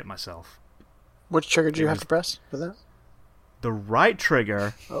almost shit myself. Which trigger do you have to press for that? The right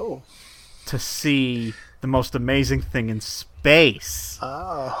trigger. Oh. To see the most amazing thing in space.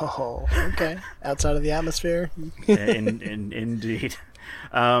 Oh, okay. Outside of the atmosphere. Indeed.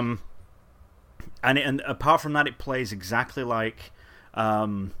 And apart from that, it plays exactly like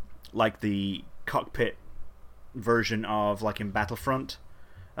the cockpit version of like in Battlefront,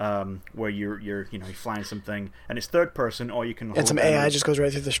 where you're flying something and it's third person, or you can. And some AI just goes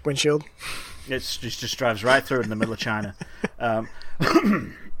right through the windshield. It just drives right through it in the middle of China.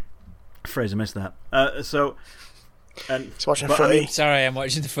 Fraser missed that. He's watching footy. Sorry, I'm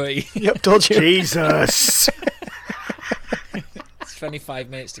watching the footy. Yep, told you. Jesus. It's 25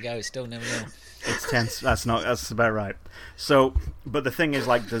 minutes to go. It's still 0-0. It's tense. That's about right. So, but the thing is,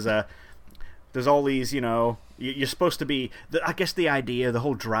 like, there's all these, you're supposed to be. I guess the idea, the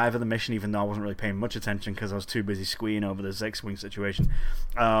whole drive of the mission, even though I wasn't really paying much attention because I was too busy squeeing over this X-wing situation.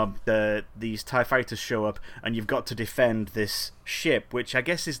 These TIE fighters show up, and you've got to defend this ship, which I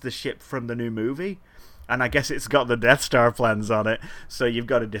guess is the ship from the new movie. And I guess it's got the Death Star plans on it, so you've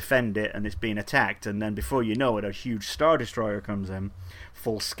got to defend it, and it's being attacked. And then before you know it, a huge Star Destroyer comes in,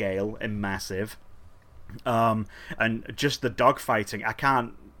 full scale and massive. And just the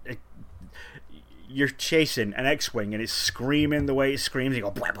dogfighting, you're chasing an X-wing, and it's screaming the way it screams. You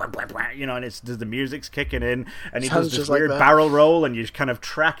go, blah, blah, blah, blah, and the music's kicking in, and he does this weird barrel roll, and you're kind of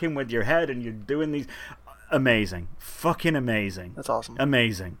tracking with your head, and you're doing these. Amazing. Fucking amazing. That's awesome.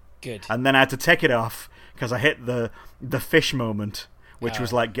 Amazing. Good. And then I had to take it off because I hit the fish moment, which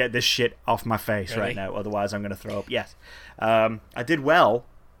was like, get this shit off my face right now, otherwise I'm going to throw up. Yes. I did well.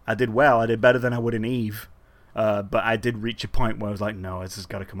 I did better than I would in Eve. But I did reach a point where I was like, no, this has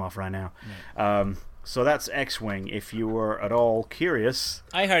got to come off right now. Yeah. So that's X-Wing. If you were at all curious.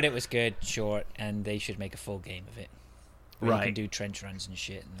 I heard it was good, short, and they should make a full game of it. Where you can do trench runs and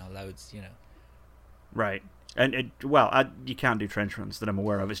shit and loads, Right. And you can't do trench runs that I'm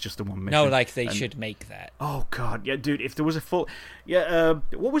aware of. It's just the one mission. No, like they should make that. Oh god, yeah, dude. If there was a full,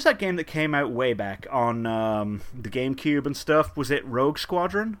 what was that game that came out way back on the GameCube and stuff? Was it Rogue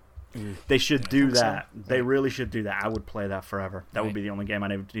Squadron? They should do that. So. They really should do that. I would play that forever. That would be the only game I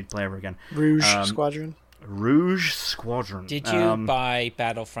never need to play ever again. Rouge Squadron. Rouge Squadron. Did you buy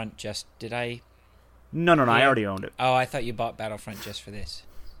Battlefront just? Did I? No. Yeah. I already owned it. Oh, I thought you bought Battlefront just for this.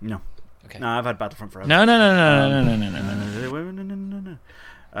 No. Okay. No, I've had Battlefront forever. No.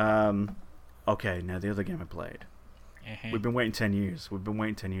 Okay, now the other game I played. We've been waiting 10 years. We've been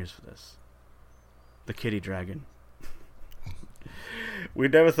waiting 10 years for this. The Kitty Dragon. We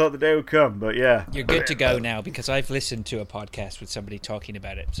never thought the day would come, but yeah. You're good to go now because I've listened to a podcast with somebody talking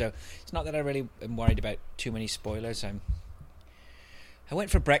about it. So it's not that I really am worried about too many spoilers. I went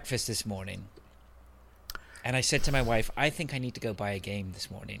for breakfast this morning, and I said to my wife, I think I need to go buy a game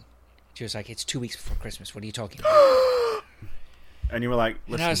this morning. She was like, it's 2 weeks before Christmas. What are you talking about? And you were like,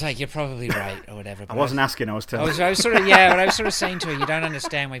 listen. And I was like, you're probably right, or whatever. I wasn't asking, I was telling you. I was sort of, but I was sort of saying to her, you don't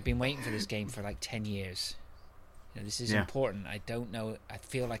understand. We've been waiting for this game for like 10 years. This is important. I don't know. I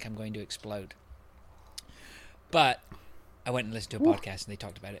feel like I'm going to explode. But I went and listened to a podcast, and they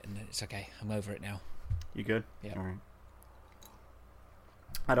talked about it, and it's okay. I'm over it now. You good? Yeah. All right.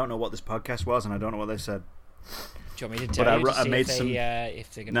 I don't know what this podcast was, and I don't know what they said. Do you want me to tell you to see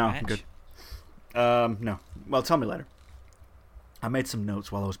if they're going to match? No, I'm good. No. Well, tell me later. I made some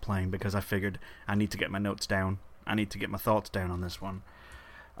notes while I was playing because I figured I need to get my notes down. I need to get my thoughts down on this one.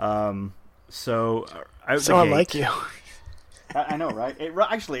 So unlike you. I know, right?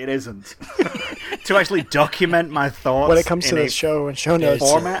 Actually, it isn't. To actually document my thoughts when it comes to the show and show notes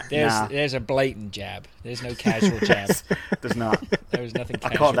format. There's a blatant jab. There's no casual jab. There's not. There's nothing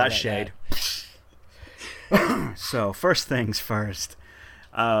casual. I call that shade. So, first things first.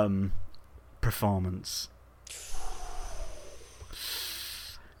 Performance.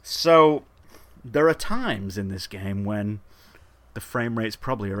 So, there are times in this game when the frame rate's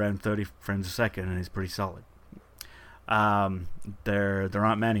probably around 30 frames a second and it's pretty solid. There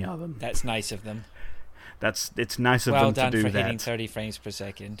aren't many of them. That's nice of them. It's nice of them to do that. Well done for hitting 30 frames per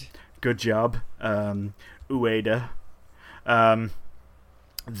second. Good job, Ueda.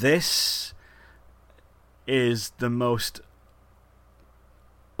 This is the most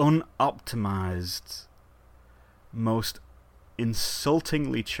unoptimized, most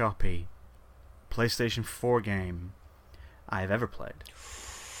insultingly choppy PlayStation 4 game I've ever played.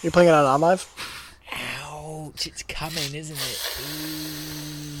 You're playing it on OnLive? Ouch, it's coming, isn't it? Ooh.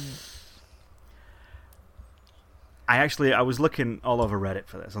 I was looking all over Reddit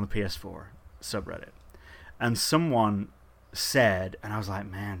for this, on the PS4 subreddit, and someone said, and I was like,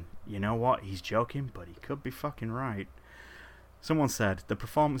 man, you know what? He's joking, but he could be fucking right. Someone said, the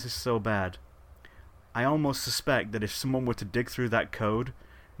performance is so bad, I almost suspect that if someone were to dig through that code,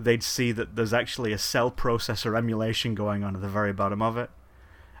 they'd see that there's actually a cell processor emulation going on at the very bottom of it.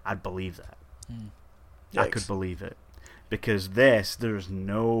 I'd believe that. I could believe it. Because there's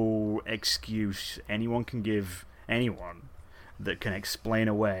no excuse anyone can give anyone that can explain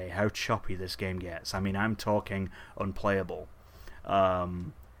away how choppy this game gets. I mean, I'm talking unplayable.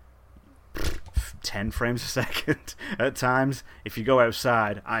 10 frames a second at times. If you go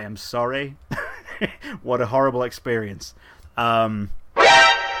outside, I am sorry. What a horrible experience.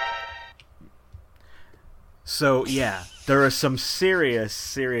 So, yeah, there are some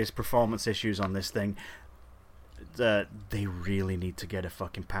serious performance issues on this thing that they really need to get a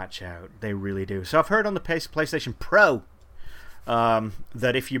fucking patch out. They really do. So I've heard on the PlayStation Pro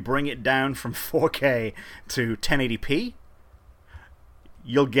that if you bring it down from 4K to 1080p,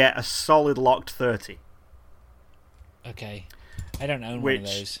 you'll get a solid locked 30. Okay. I don't own one of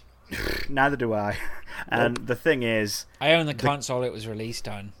those. Neither do I. And the thing is... I own the console it was released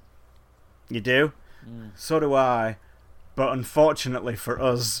on. You do? So do I. But unfortunately for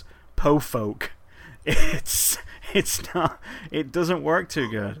us po-folk, it's not... It doesn't work too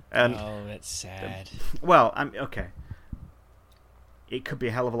good. And, oh, that's sad. Well, okay. It could be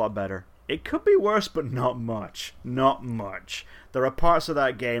a hell of a lot better. It could be worse, but not much. Not much. There are parts of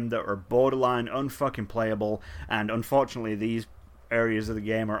that game that are borderline unfucking playable, and unfortunately these areas of the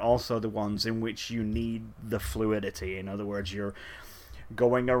game are also the ones in which you need the fluidity. In other words, you're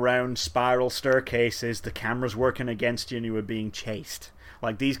going around spiral staircases, the camera's working against you, and you are being chased.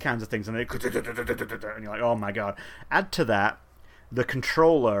 Like these kinds of things, and you're like, oh my god. Add to that the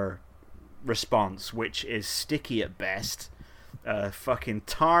controller response, which is sticky at best, fucking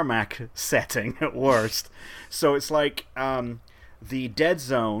tarmac setting at worst. So it's like the dead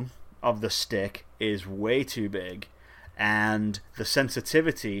zone of the stick is way too big, and the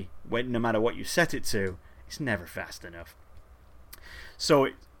sensitivity, no matter what you set it to, is never fast enough. So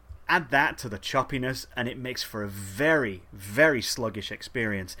add that to the choppiness, and it makes for a very, very sluggish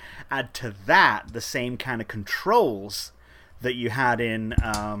experience. Add to that the same kind of controls that you had in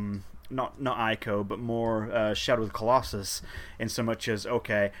not Ico, but more Shadow of the Colossus, in so much as,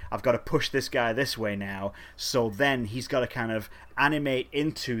 okay, I've got to push this guy this way now, so then he's got to kind of animate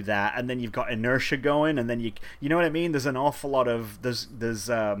into that, and then you've got inertia going, and then you know what I mean? There's an awful lot of there's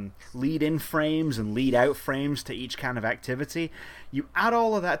lead-in frames and lead-out frames to each kind of activity. You add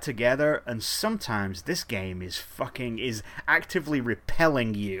all of that together, and sometimes this game is actively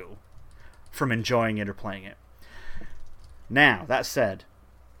repelling you from enjoying it or playing it. Now, that said,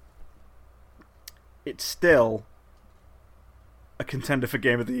 it's still a contender for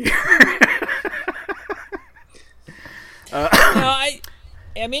Game of the Year.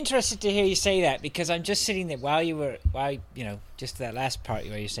 I'm interested to hear you say that, because I'm just sitting there just that last part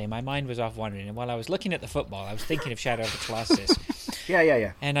where you're saying, my mind was off wandering, and while I was looking at the football, I was thinking of Shadow of the Colossus.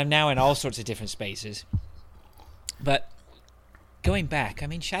 Yeah. And I'm now in all sorts of different spaces. But going back, I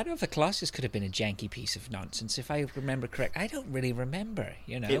mean, Shadow of the Colossus could have been a janky piece of nonsense, if I remember correct. I don't really remember,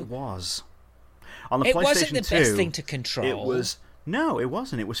 It was. On the it PlayStation wasn't the 2, best thing to control. No, it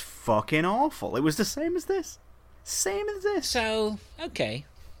wasn't. It was fucking awful. It was the same as this. So, okay.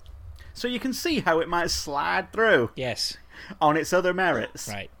 So you can see how it might slide through. Yes. On its other merits.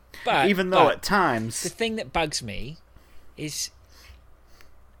 Right. But even though at times... The thing that bugs me is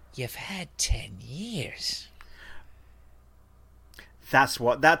you've had 10 years.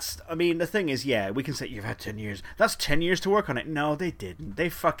 I mean, the thing is, yeah, we can say you've had 10 years. That's 10 years to work on it. No, they didn't. They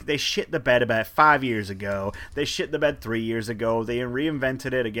shit the bed about 5 years ago. They shit the bed 3 years ago. They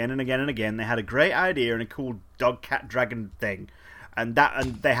reinvented it again and again and again. They had a great idea and a cool dog, cat, dragon thing. And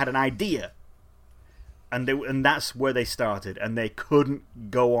they had an idea. And that's where they started. And they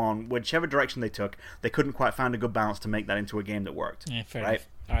couldn't go on, whichever direction they took, they couldn't quite find a good balance to make that into a game that worked. Yeah, fair right? enough.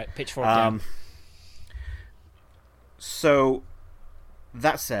 All right, pitchfork down. So...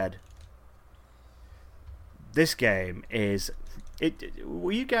 That said, this game is...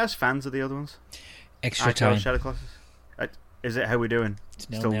 Were you guys fans of the other ones? Extra time. Shadow Colossus? Is it how we doing? It's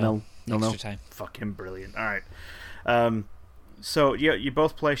Still nil. nil. Extra time. Fucking brilliant. All right. So you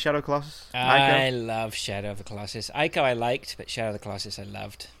both play Shadow of the Colossus? I love Shadow of the Colossus. Ico I liked, but Shadow of the Colossus I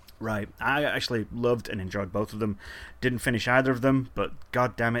loved. Right. I actually loved and enjoyed both of them. Didn't finish either of them, but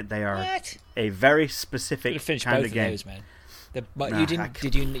god damn it, they are a very specific kind of game. Those, man. You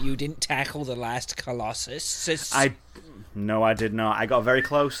didn't tackle the last Colossus. No, I did not. I got very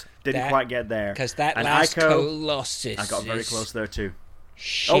close. Didn't quite get there. Because that last Colossus, I got very close there too.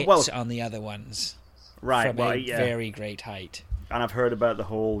 Shits on the other ones. Right. From a very great height. And I've heard about the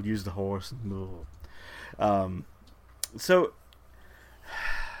whole use the horse. So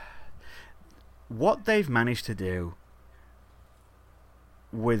what they've managed to do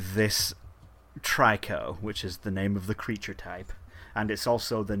with this Trico, which is the name of the creature type, and it's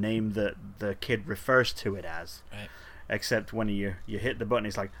also the name that the kid refers to it as. Right. Except when you hit the button,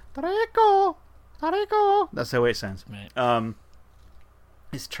 it's like Trico, Trico. That's the way it sounds. Right.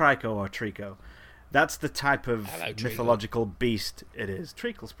 It's Trico or Trico. That's the type of mythological beast it is.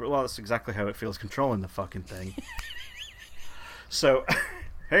 Treacle's well, that's exactly how it feels controlling the fucking thing. So,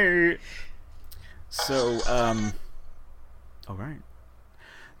 hey. So, all right.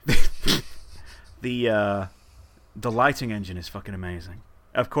 The lighting engine is fucking amazing.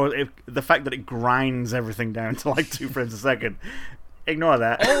 Of course, the fact that it grinds everything down to like 2 frames a second, ignore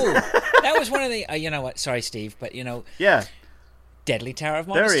that. Oh, that was one of the. You know what? Sorry, Steve, but yeah. Deadly Tower of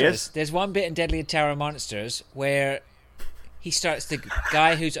Monsters. There he is. There's one bit in Deadly Tower of Monsters where he starts, the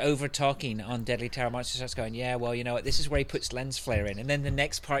guy who's over talking on Deadly Tower of Monsters starts going, yeah, well, you know what, this is where he puts lens flare in. And then the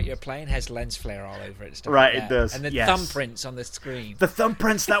next part you're playing has lens flare all over it. And stuff right, like it does. And the thumbprints on the screen. The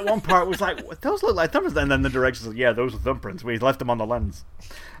thumbprints, that one part was like, those look like thumbprints. And then the director's like, yeah, those are thumbprints. We left them on the lens.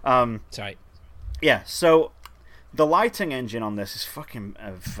 Sorry. Yeah, so the lighting engine on this is fucking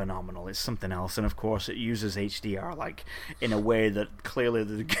phenomenal. It's something else, and of course it uses HDR like in a way that clearly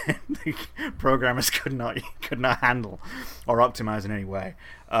the programmers could not handle or optimize in any way.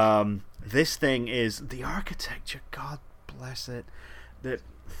 This thing is the architecture. God bless it.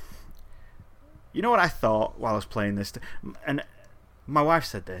 You know what I thought while I was playing this, and my wife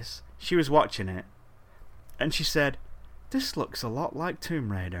said this. She was watching it, and she said, "This looks a lot like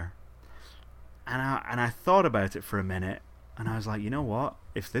Tomb Raider." And I thought about it for a minute, and I was like, you know what?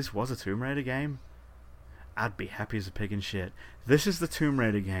 If this was a Tomb Raider game, I'd be happy as a pig in shit. This is the Tomb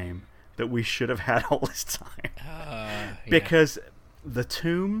Raider game that we should have had all this time. Yeah. Because the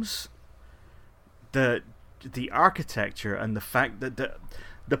tombs, the architecture, and the fact that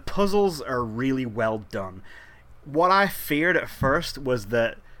the puzzles are really well done. What I feared at first was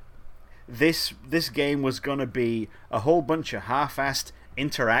that this game was going to be a whole bunch of half-assed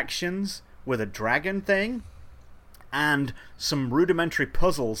interactions with a dragon thing and some rudimentary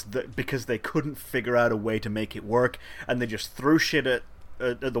puzzles that because they couldn't figure out a way to make it work, and they just threw shit at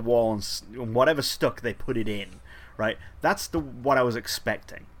the wall and whatever stuck they put it in, right? That's what I was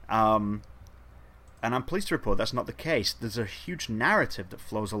expecting, and I'm pleased to report that's not the case. There's a huge narrative that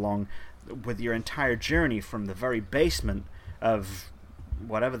flows along with your entire journey from the very basement of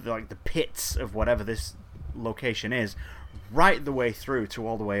whatever, like the pits of whatever this location is, right the way through to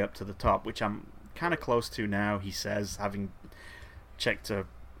all the way up to the top, which I'm kind of close to now, he says, having checked a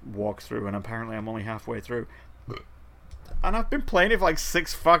walkthrough, and apparently I'm only halfway through. And I've been playing it for like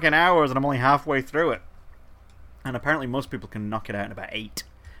 6 fucking hours, and I'm only halfway through it. And apparently most people can knock it out in about 8,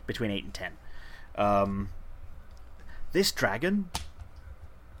 between 8 and 10. This dragon,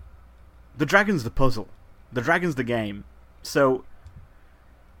 the dragon's the puzzle. The dragon's the game. So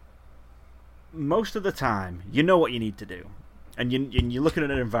most of the time, you know what you need to do, and you're looking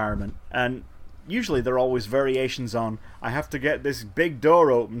at an environment, and usually there are always variations on, I have to get this big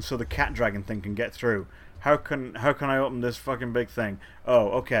door open so the cat dragon thing can get through. How can I open this fucking big thing? Oh,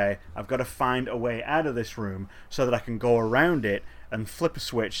 okay, I've got to find a way out of this room so that I can go around it and flip a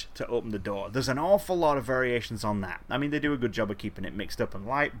switch to open the door. There's an awful lot of variations on that. I mean, they do a good job of keeping it mixed up and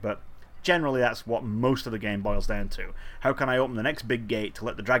light, but generally that's what most of the game boils down to. How can I open the next big gate to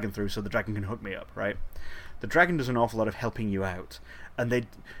let the dragon through so the dragon can hook me up, right? The dragon does an awful lot of helping you out. And they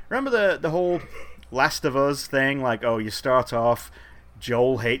remember the whole Last of Us thing, like, oh, you start off,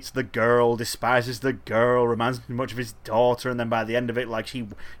 Joel hates the girl, despises the girl, reminds him too much of his daughter, and then by the end of it, like, he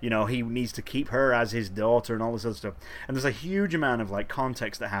needs to keep her as his daughter and all this other stuff. And there's a huge amount of like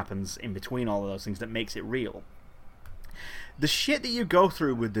context that happens in between all of those things that makes it real. The shit that you go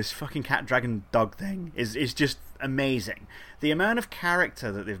through with this fucking cat dragon dog thing is just amazing. The amount of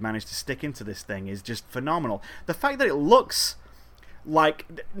character that they've managed to stick into this thing is just phenomenal. The fact that it looks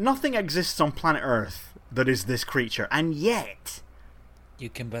like nothing exists on planet Earth that is this creature, and yet you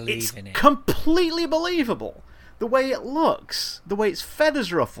can believe in it. It's completely believable. The way it looks, the way its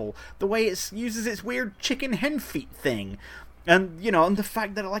feathers ruffle, the way it uses its weird chicken hen feet thing. And, and the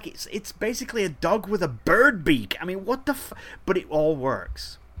fact that, like, it's basically a dog with a bird beak. I mean, what the But it all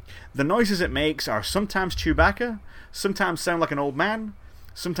works. The noises it makes are sometimes Chewbacca, sometimes sound like an old man,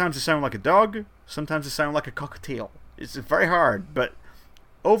 sometimes they sound like a dog, sometimes they sound like a cockatiel. It's very hard, but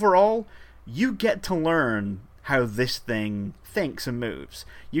overall, you get to learn how this thing thinks and moves.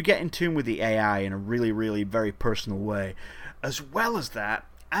 You get in tune with the AI in a really, really very personal way. As well as that,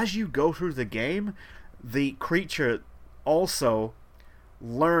 as you go through the game, the creature also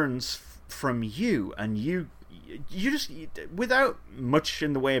learns from you, and you just, without much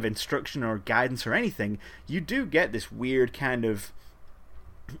in the way of instruction or guidance or anything, you do get this weird kind of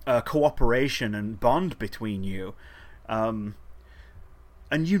cooperation and bond between you. And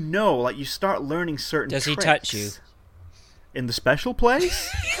like, you start learning certain tricks. Does he touch you? In the special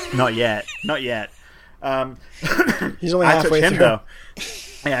place? Not yet. He's only halfway touch him, through. though.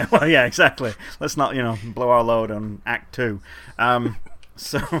 Yeah, well, yeah, exactly. Let's not, blow our load on Act 2.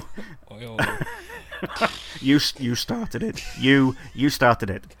 So... You started it. You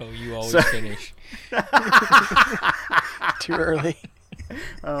started it. Oh, you always finish. Too early.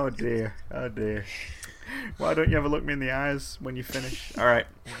 Oh dear. Why don't you ever look me in the eyes when you finish? All right.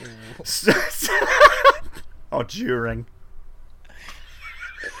 Or during.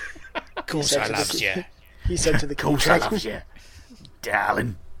 Course I loved you. He said to the Course I loved you,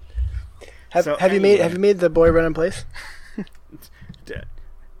 darling. Have you made the boy run in place?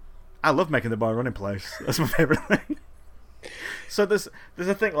 I love making the boy run in place. That's my favorite thing. So there's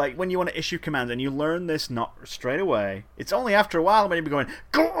a thing, like, when you want to issue commands, and you learn this not straight away. It's only after a while when you be going,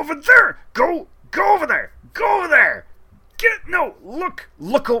 go over there, go over there, go over there.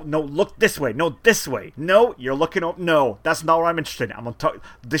 Look this way, no, this way. No, you're looking up. No, that's not what I'm interested in. I'm gonna talk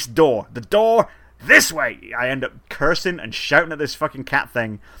the door this way. I end up cursing and shouting at this fucking cat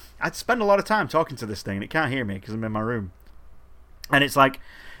thing. I'd spend a lot of time talking to this thing, and it can't hear me because I'm in my room. And it's like,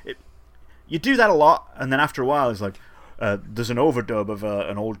 you do that a lot, and then after a while, it's like, there's an overdub of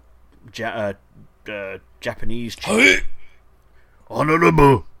an old Japanese chick.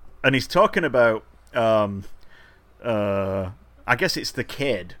 Honorable. And he's talking about, I guess it's the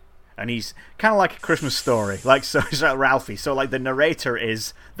kid, and he's kind of like A Christmas Story. Like, so he's like Ralphie. So, like, the narrator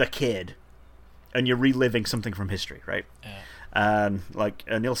is the kid, and you're reliving something from history, right? And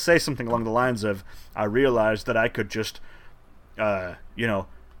he'll say something along the lines of, I realized that I could just,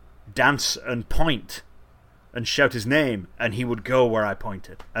 dance and point and shout his name, and he would go where I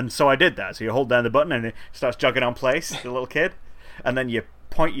pointed. And so I did that. So you hold down the button, and it starts jogging on place, the little kid, and then you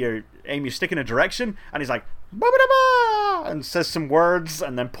aim your stick in a direction, and he's like, ba-ba-da-ba, and says some words,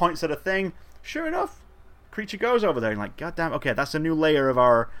 and then points at a thing. Sure enough, creature goes over there, and like, goddamn, okay, that's a new layer of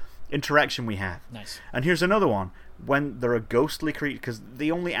our interaction we have. Nice. And here's another one. When they're a ghostly creature, because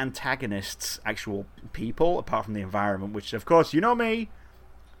the only antagonists, actual people, apart from the environment, which, of course, you know me,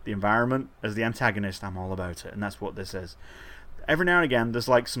 the environment as the antagonist, I'm all about it, and that's what this is. Every now and again, there's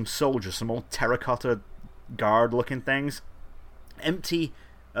like some soldiers, some old terracotta guard-looking things, empty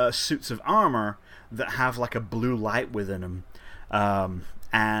suits of armor that have like a blue light within them,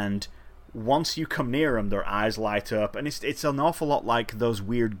 and once you come near them, their eyes light up, and it's an awful lot like those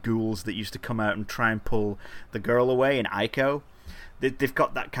weird ghouls that used to come out and try and pull the girl away in Ico. They've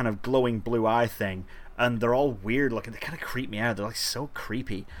got that kind of glowing blue eye thing, and they're all weird looking. They kind of creep me out. They're like so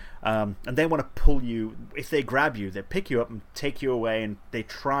creepy, and they want to pull you. If they grab you, they pick you up and take you away, and they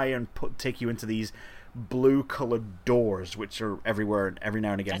try and take you into these blue colored doors, which are everywhere every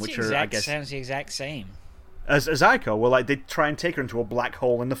now and again. I guess sounds the exact same as Ico. Well, like, they try and take her into a black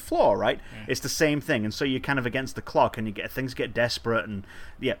hole in the floor, right? Yeah. It's the same thing, and so you're kind of against the clock, and things get desperate, and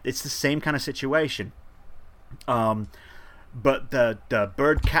yeah, it's the same kind of situation. But the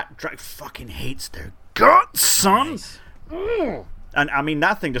bird cat drag fucking hates their guts, son. Nice. And I mean,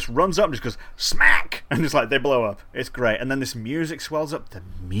 that thing just runs up and just goes smack, and it's like they blow up. It's great. And then this music swells up. The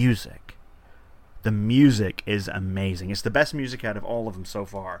music is amazing. It's the best music out of all of them so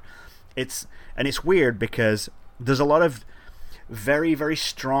far. It's weird because there's a lot of very, very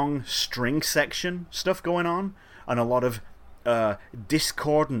strong string section stuff going on, and a lot of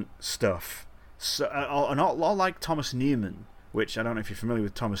discordant stuff. So, a lot like Thomas Newman, which I don't know if you're familiar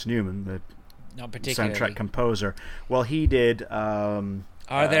with Thomas Newman, the Not particularly. soundtrack composer. Well, he did. Are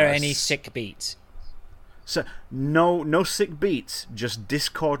there any sick beats? So no sick beats, just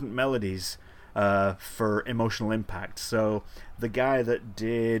discordant melodies for emotional impact. So the guy that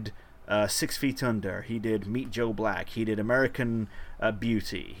did 6 Feet Under, he did Meet Joe Black, he did American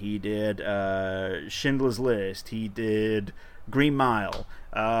Beauty, he did Schindler's List, he did Green Mile,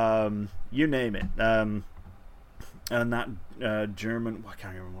 you name it. And that German, I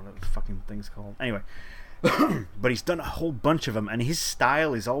can't remember what the fucking thing's called. Anyway, But he's done a whole bunch of them, and his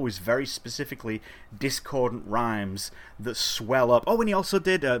style is always very specifically discordant rhymes that swell up. Oh, and he also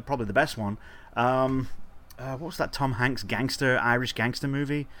did probably the best one. What was that Tom Hanks Irish gangster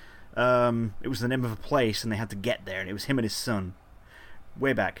movie? It was the name of a place, and they had to get there, and it was him and his son.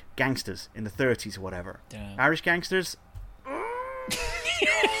 Way back, gangsters in the 30s or whatever. Damn. Irish gangsters.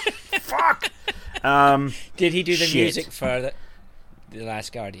 Fuck. Did he do the shit. music for the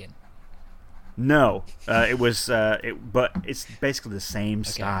Last Guardian? No, it was. But it's basically the same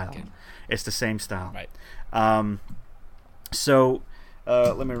style. Okay. It's the same style. Right. So,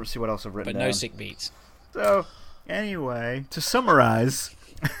 let me see what else I've written But down. no sick beats. So, anyway, to summarize,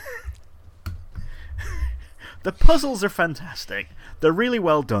 the puzzles are fantastic. They're really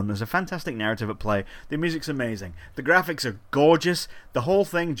well done. There's a fantastic narrative at play. The music's amazing. The graphics are gorgeous. The whole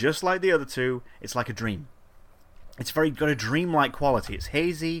thing, just like the other two, it's like a dream. It's got a dreamlike quality. It's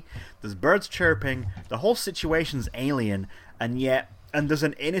hazy. There's birds chirping. The whole situation's alien, and there's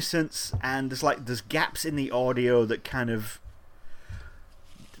an innocence, and there's gaps in the audio that kind of.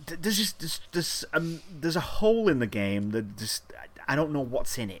 There's a hole in the game that just. I don't know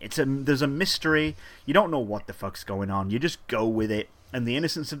what's in it. There's a mystery. You don't know what the fuck's going on. You just go with it, and the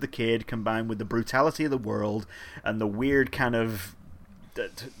innocence of the kid combined with the brutality of the world and the weird kind of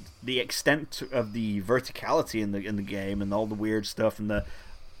the extent of the verticality in the game and all the weird stuff and the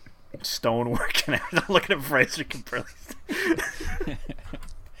stonework. And I'm looking at Fraser completely.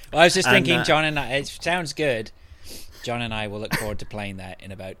 Well, I was just thinking, John and I. It sounds good. John and I will look forward to playing that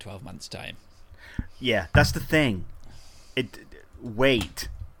in about 12 months' time. Yeah, that's the thing. Wait.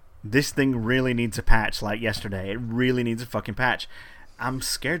 This thing really needs a patch like yesterday. It really needs a fucking patch. I'm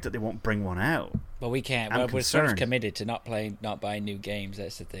scared that they won't bring one out. But we can't. I'm We're sort of concerned. committed to not buying new games.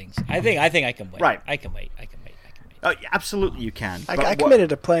 That's the thing. I think I can wait. Right. I can wait. Oh, absolutely you can. I committed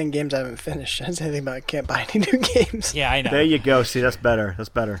to playing games I haven't finished. I didn't say anything about I can't buy any new games. Yeah, I know. There you go. See, that's better. That's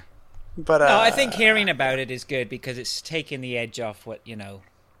better. But No, I think hearing about it is good because it's taking the edge off what,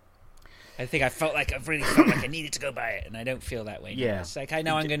 I think I've really felt like I needed to go buy it, and I don't feel that way now. Yeah. It's like I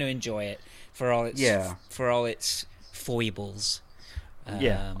know I'm going to enjoy it for all its foibles.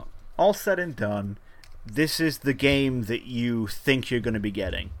 Yeah. All said and done, this is the game that you think you're going to be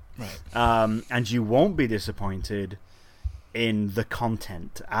getting. Right. And you won't be disappointed in the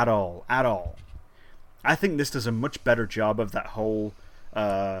content at all. At all. I think this does a much better job of that whole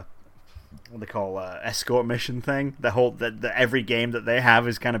what they call escort mission thing. The whole that every game that they have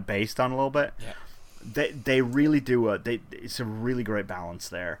is kind of based on a little bit. Yeah. They really do it's a really great balance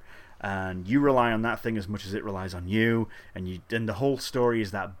there, and you rely on that thing as much as it relies on you, and the whole story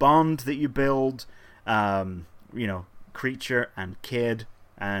is that bond that you build, creature and kid,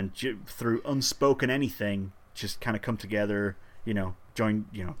 and through unspoken anything, just kind of come together, join,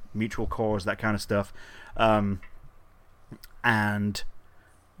 mutual cause, that kind of stuff, and.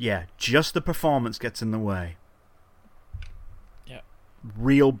 Yeah, just the performance gets in the way. Yeah.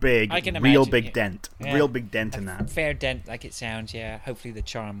 Real big dent. Yeah. Real big dent in that. Fair dent, like it sounds, yeah. Hopefully the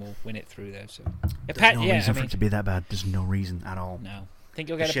charm will win it through, though. So. There's no reason for it to be that bad. There's no reason at all. No. Think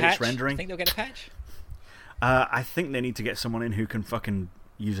you'll get a shit patch? it's rendering. Think they'll get a patch? I think they need to get someone in who can fucking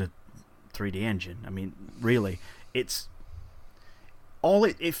use a 3D engine. I mean, really. It's...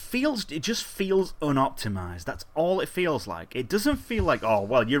 It just feels unoptimized. That's all it feels like. It doesn't feel like, oh,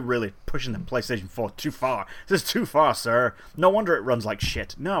 well, you're really pushing the PlayStation 4 too far. This is too far, sir. No wonder it runs like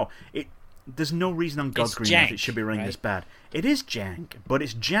shit. No, there's no reason on God's green earth it should be running this bad. It is jank, but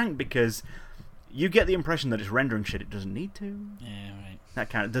it's jank because you get the impression that it's rendering shit it doesn't need to. Yeah,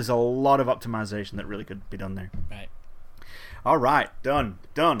 right. There's a lot of optimization that really could be done there. Right. All right, done.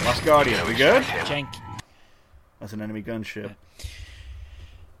 Last Guardian, are we good? Jank. That's an enemy gunship. Yeah.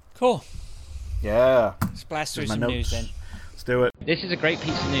 Cool. Yeah. Let's blast through Here's my some notes. news then. Let's do it. This is a great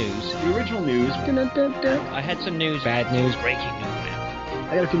piece of news. The original news. I had some news, bad news, breaking news.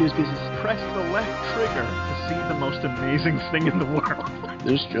 I got a few news pieces. Press the left trigger to see the most amazing thing in the world.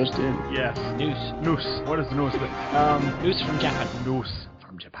 This just in. Yes. News. News. What is the news? News from Japan. News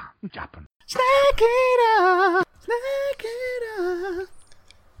from Japan. Snack it up. Snack it up.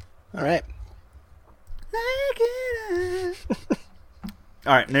 All right. Snack it up.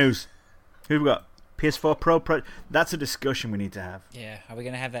 All right, news. Who we got? PS4 Pro. That's a discussion we need to have. Yeah, are we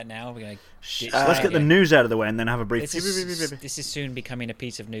going to have that now? Are we going to... Let's get the news out of the way and then have a brief... This is soon becoming a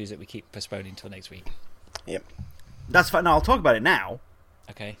piece of news that we keep postponing until next week. Yep. That's fine. No, I'll talk about it now.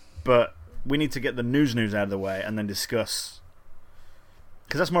 Okay. But we need to get the news out of the way and then discuss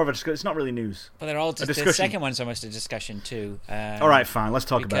Because that's more of a discussion. It's not really news. Well, they're all A the discussion. second one's almost a discussion too. All right, fine. Let's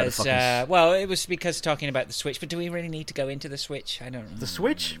talk about it. Because well, it was because talking about the Switch, but do we really need to go into the Switch? I don't know. The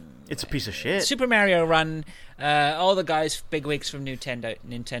Switch? It's a piece of shit. Super Mario Run. All the guys, bigwigs from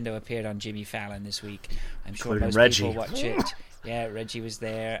Nintendo appeared on Jimmy Fallon this week. I'm sure Including most Reggie. people watch it. Yeah, Reggie was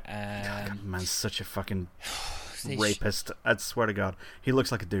there. Man's such a fucking They rapist. I swear to God. He looks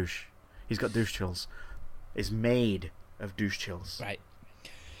like a douche. He's got douche chills. Is made of douche chills. Right.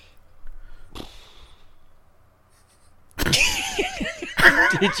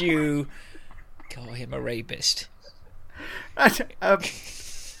 Did you call him a rapist?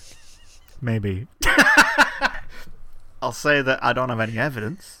 Maybe. I'll say that I don't have any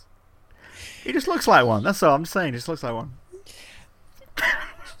evidence. He just looks like one. That's all I'm saying. He just looks like one.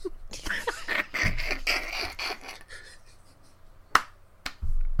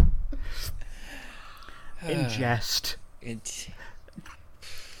 In jest. It's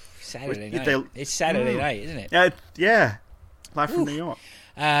Saturday If night. they- It's Saturday night, isn't it? Yeah. Live from New York.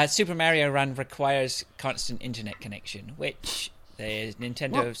 Super Mario Run requires constant internet connection, which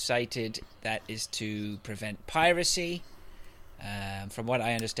Nintendo have cited that is to prevent piracy. From what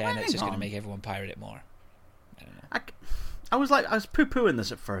I understand, that's just going to make everyone pirate it more. I don't know. I was poo-pooing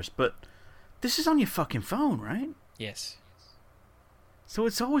this at first, but this is on your fucking phone, right? Yes. So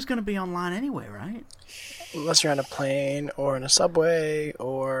it's always going to be online anyway, right? Unless you're on a plane or in a subway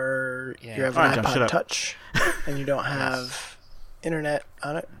or Yeah. you have Alright, an John, shut iPod up. Touch and you don't have internet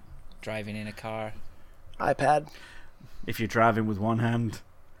on it, Driving in a car. iPad. If you're driving with one hand,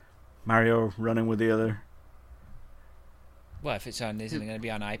 Mario running with the other. Well, if it's on, isn't it going to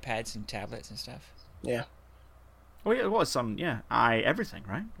be on iPads and tablets and stuff? Yeah. Oh yeah, well, it's on everything,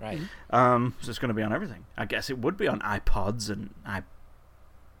 right? Right. So it's going to be on everything. I guess it would be on iPods and I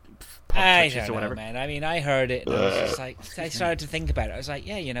touches don't or know, whatever. man. I mean, I heard it, and I was just like, I started to think about it. I was like,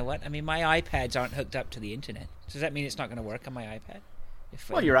 yeah, you know what? I mean, my iPads aren't hooked up to the internet. Does that mean it's not going to work on my iPad?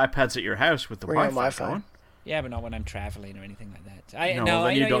 Well, your iPad's at your house with the We're on Wi-Fi. Wi-Fi. going. Yeah, but not when I'm traveling or anything like that. No, no, then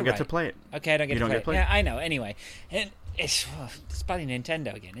I you know don't you're get to right. play it. Okay, I don't get You to don't play get it. to play Yeah, it. I know. Anyway, and it's bloody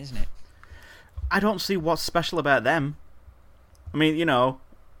Nintendo again, isn't it? I don't see what's special about them. I mean,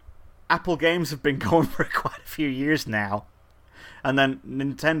 Apple games have been going for quite a few years now. And then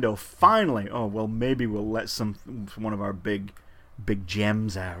Nintendo finally, maybe we'll let one of our big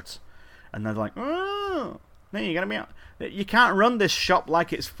gems out. And they're like, oh, then you're going to be out. You can't run this shop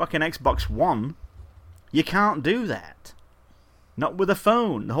like it's fucking Xbox One. You can't do that. Not with a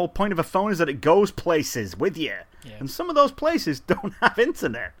phone. The whole point of a phone is that it goes places with you. Yeah. And some of those places don't have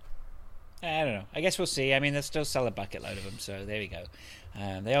internet. I don't know. I guess we'll see. I mean, they'll still sell a bucket load of them, so there we go.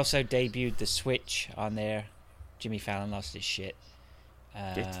 They also debuted the Switch on there. Jimmy Fallon lost his shit.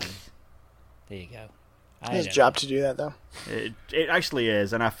 There you go. His job to do that, though. It actually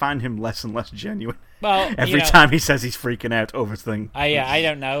is, and I find him less and less genuine. Well, Every time he says he's freaking out over things. I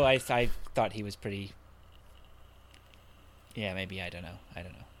don't know. I thought he was pretty. Yeah, maybe I don't know.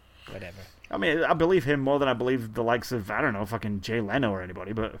 Whatever. I mean, I believe him more than I believe the likes of, I don't know, fucking Jay Leno or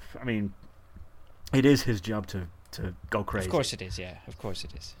anybody. But I mean, it is his job to go crazy. Of course it is. Yeah, of course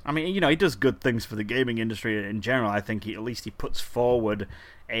it is. I mean, he does good things for the gaming industry in general. I think at least he puts forward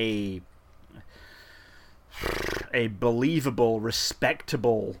a believable,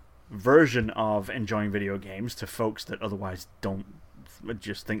 respectable version of enjoying video games to folks that otherwise don't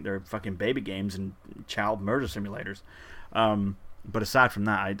just think they're fucking baby games and child murder simulators. But aside from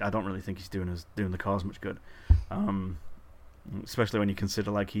that, I don't really think he's doing the cause much good. Especially when you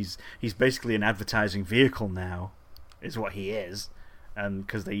consider like he's basically an advertising vehicle now, is what he is. And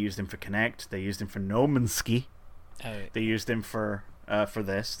because they used him for Kinect, they used him for No Man's Sky, they used him for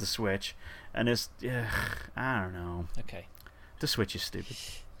the Switch, and it's I don't know. Okay. The Switch is stupid.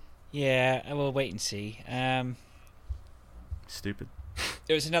 Yeah, I will wait and see. Stupid.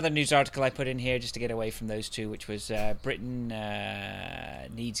 There was another news article I put in here just to get away from those two, which was Britain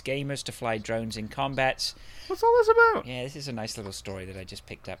needs gamers to fly drones in combats. What's all this about? Yeah, this is a nice little story that I just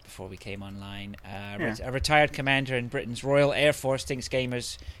picked up before we came online. A retired commander in Britain's Royal Air Force thinks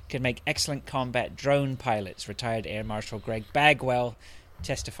gamers could make excellent combat drone pilots. Retired Air Marshal Greg Bagwell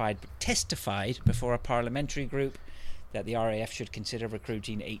testified before a parliamentary group that the RAF should consider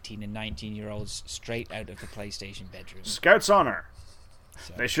recruiting 18 and 19-year-olds straight out of the PlayStation bedroom. Scouts honor.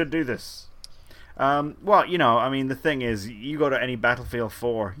 So. They should do this. Well, I mean, the thing is, you go to any Battlefield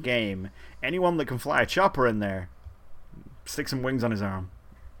 4 game, anyone that can fly a chopper in there, stick some wings on his arm,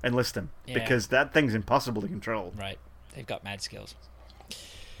 enlist him, because that thing's impossible to control. Right. They've got mad skills.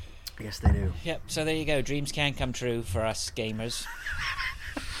 Yes, they do. Yep, so there you go. Dreams can come true for us gamers.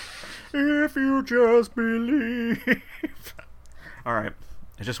 If you just believe. All right.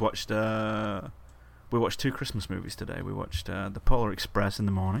 I just watched. We watched 2 Christmas movies today. We watched The Polar Express in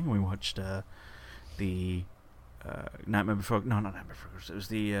the morning. We watched the Nightmare Before. No, not Nightmare Before Christmas. It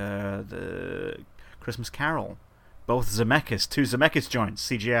was the Christmas Carol. Both Zemeckis, 2 Zemeckis joints,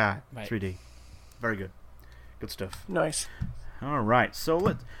 CGI, Right. 3D. Very good. Good stuff. Nice. All right,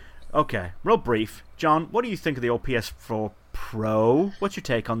 so okay, real brief. John, what do you think of the old PS4 Pro? What's your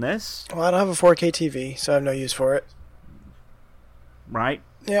take on this? Well, I don't have a 4K TV, so I have no use for it. Right?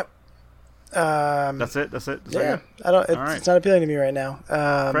 Yep. That's it. Yeah, I don't. All right. It's not appealing to me right now.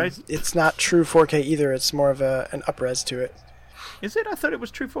 Praise? It's not true 4K either. It's more of an up-res to it. Is it? I thought it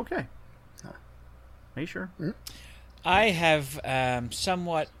was true 4K. Are you sure? Mm-hmm. I have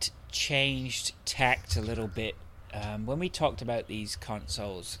somewhat changed tact a little bit. When we talked about these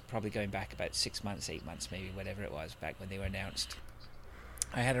consoles, probably going back about 6 months, 8 months, maybe, whatever it was, back when they were announced,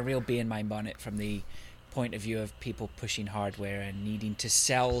 I had a real bee in my bonnet from the point of view of people pushing hardware and needing to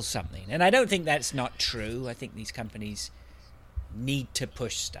sell something. And I don't think that's not true. I think these companies need to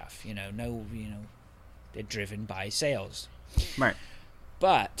push stuff. They're driven by sales. Right.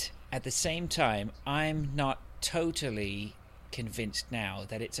 But at the same time, I'm not totally convinced now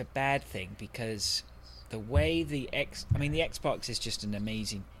that it's a bad thing, because the way the Xbox is just an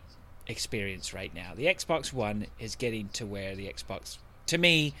amazing experience right now. The Xbox One is getting to where the Xbox, to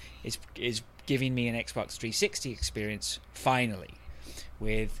me, is giving me an Xbox 360 experience finally,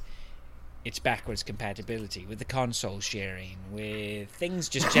 with its backwards compatibility, with the console sharing, with things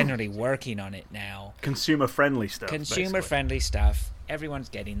just generally working on it now. Consumer-friendly stuff. Consumer-friendly stuff. Everyone's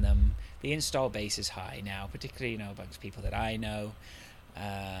getting them. The install base is high now, particularly amongst people that I know.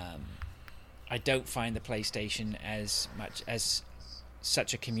 I don't find the PlayStation as much as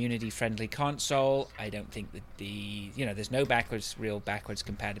such a community-friendly console. I don't think that there's no real backwards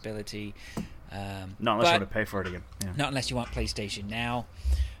compatibility. Not unless you want to pay for it again. Yeah. Not unless you want PlayStation Now.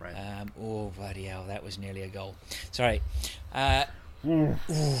 Right. Oh, bloody hell, that was nearly a goal. Sorry. That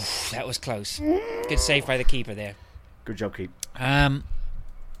was close. Good save by the keeper there. Good job, Keith.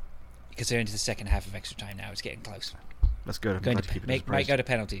 Because they're into the second half of extra time now. It's getting close. That's good. I'm Going glad to you keep it might go to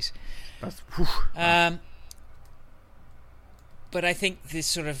penalties. Whew. But I think this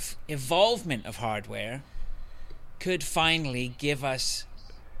sort of evolvement of hardware could finally give us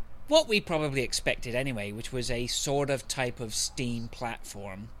what we probably expected anyway, which was a sort of type of Steam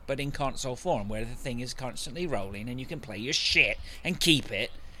platform, but in console form, where the thing is constantly rolling and you can play your shit and keep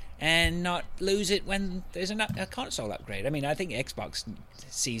it and not lose it when there's a console upgrade. I mean, I think Xbox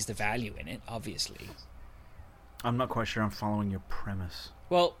sees the value in it, obviously. I'm not quite sure I'm following your premise.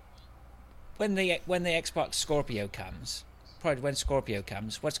 Well, when the Xbox Scorpio comes, probably when Scorpio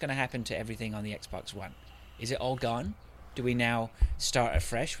comes, what's going to happen to everything on the Xbox One? Is it all gone? Do we now start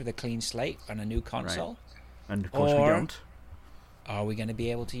afresh with a clean slate on a new console? Right. And of course we don't. Are we going to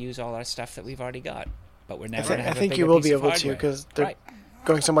be able to use all our stuff that we've already got? But we're now I going to have think a you bigger will piece be of able to, hardware. because they're Right.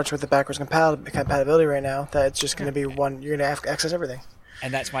 going so much with the backwards compatibility right now that it's just going to be one. You're going to access everything.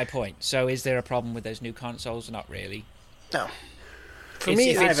 And that's my point. So is there a problem with those new consoles? Not really. No. For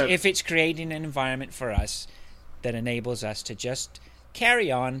me, if it's creating an environment for us that enables us to just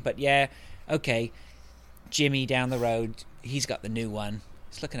carry on, but yeah, okay, Jimmy down the road, he's got the new one.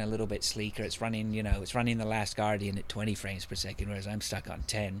 It's looking a little bit sleeker. It's running, it's running The Last Guardian at 20 frames per second, whereas I'm stuck on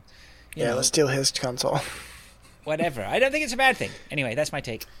 10. let's steal his console. Whatever. I don't think it's a bad thing. Anyway, that's my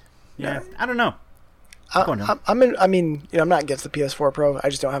take. Yeah, I don't know. I'm not against the PS4 Pro. I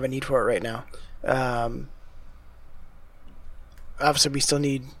just don't have a need for it right now. Obviously, we still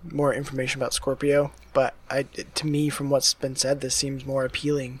need more information about Scorpio, but to me, from what's been said, this seems more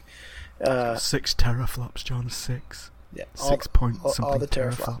appealing. 6 teraflops, John. 6. Yeah, 6 point something. All the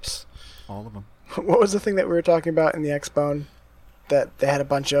teraflops. All of them. What was the thing that we were talking about in the Xbone that they had a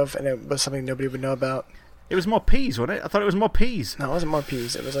bunch of, and it was something nobody would know about? It was more peas, wasn't it? I thought it was more peas. No, it wasn't more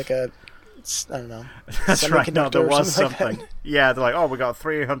P's. It was like I don't know. That's right. No, there semiconductor or was something like something. that. Yeah, they're like, oh, we got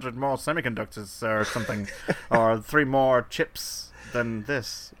 300 more semiconductors or something, or 3 more chips than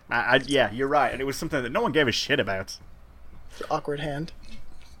this. Yeah, you're right. And it was something that no one gave a shit about. Awkward hand.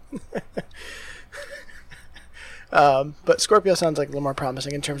 But Scorpio sounds like a little more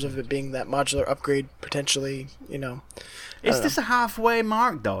promising in terms of it being that modular upgrade potentially. Is this a halfway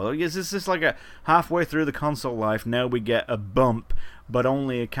mark, though? Is this just like a halfway through the console life, now we get a bump, but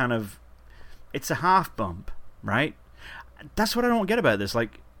only a kind of... It's a half bump, right? That's what I don't get about this.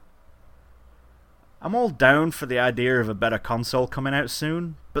 Like, I'm all down for the idea of a better console coming out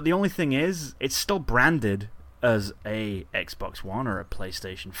soon, but the only thing is, it's still branded as a Xbox One or a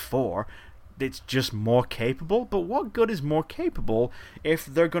PlayStation 4. It's just more capable, but what good is more capable if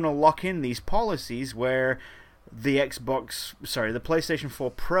they're going to lock in these policies where the PlayStation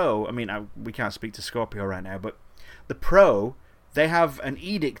 4 Pro, I mean, we can't speak to Scorpio right now, but the Pro, they have an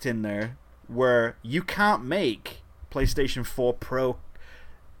edict in there where you can't make PlayStation 4 Pro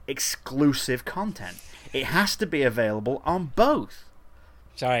exclusive content. It has to be available on both.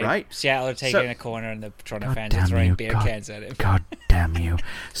 Sorry, right? Seattle are taking a corner and the Toronto fans are throwing beer cans at him. God damn you.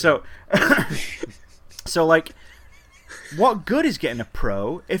 So, like, what good is getting a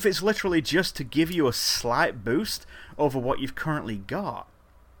Pro if it's literally just to give you a slight boost over what you've currently got?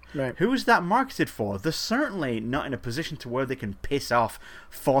 Right. Who is that marketed for? They're certainly not in a position to where they can piss off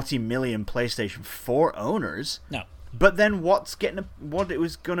 40 million PlayStation 4 owners. No. But then what it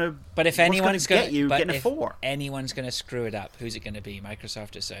was gonna? But if anyone's going get you getting a 4, anyone's going to screw it up, who's it going to be?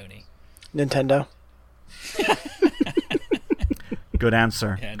 Microsoft or Sony? Nintendo. Good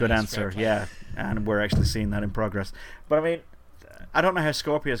answer. Yeah, Good nice, answer. fair Yeah, and we're actually seeing that in progress. But I mean, I don't know how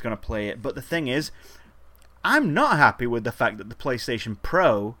Scorpio's going to play it. But the thing is, I'm not happy with the fact that the PlayStation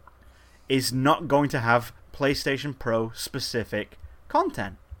Pro is not going to have PlayStation Pro specific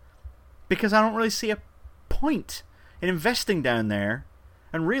content, because I don't really see a point in investing down there.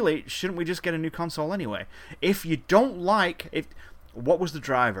 And really, shouldn't we just get a new console anyway? If you don't like what was the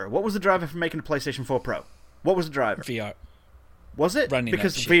driver? What was the driver for making the PlayStation 4 Pro? What was the driver? VR. Was it? Running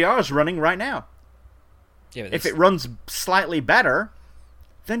because that shit. VR is running right now. Yeah, but If it runs slightly better,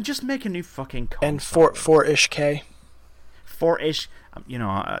 then just make a new fucking console. And 4-ish K. 4-ish. You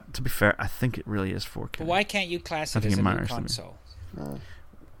know, to be fair, I think it really is 4K. But why can't you class it think as it a new matters to me. console?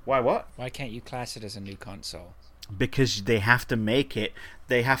 Why what? Why can't you class it as a new console? Because they have to make it.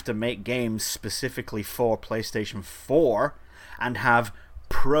 They have to make games specifically for PlayStation 4 and have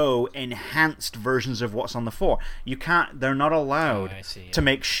Pro enhanced versions of what's on the 4. You can't. They're not allowed I see, yeah. to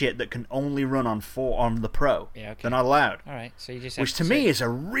make shit that can only run on the Pro. Yeah, okay. They're not allowed. All right, so you just have Which to me is a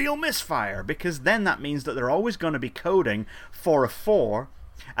real misfire, because then that means that they're always going to be coding for a 4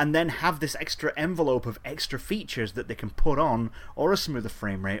 and then have this extra envelope of extra features that they can put on, or a smoother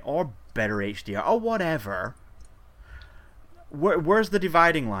frame rate, or better HDR, or whatever. Where's the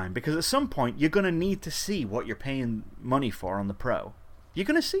dividing line? Because at some point you're going to need to see what you're paying money for on the Pro. You're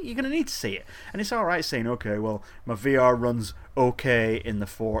going to need to see it. And it's alright saying, okay, well, my VR runs okay in the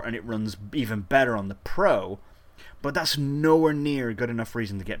 4 and it runs even better on the Pro, but that's nowhere near a good enough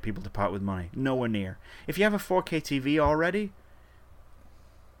reason to get people to part with money. Nowhere near. If you have a 4K TV already,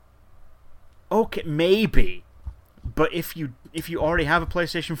 okay, maybe. But if you already have a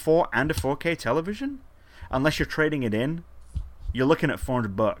PlayStation 4 and a 4K television, unless you're trading it in, you're looking at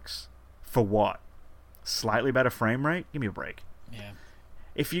 $400 for what? Slightly better frame rate? Give me a break. Yeah.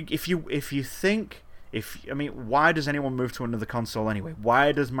 I mean, why does anyone move to another console anyway?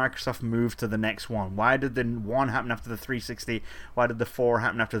 Why does Microsoft move to the next one? Why did the 1 happen after the 360? Why did the 4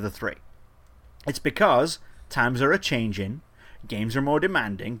 happen after the 3? It's because times are a-changing, games are more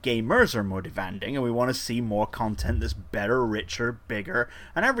demanding, gamers are more demanding, and we want to see more content that's better, richer, bigger,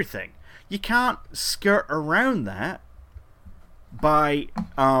 and everything. You can't skirt around that by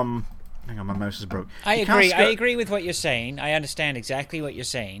hang on, my mouse is broke. I agree with what you're saying. I understand exactly what you're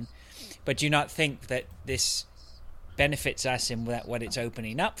saying, but do you not think that this benefits us in that what it's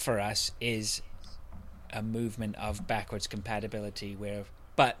opening up for us is a movement of backwards compatibility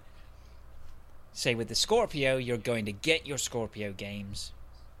but say with the Scorpio, you're going to get your Scorpio games,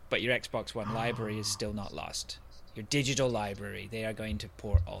 but your Xbox One library is still not lost. Your digital library, they are going to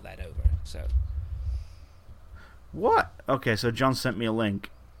port all that over. So what? Okay, so John sent me a link.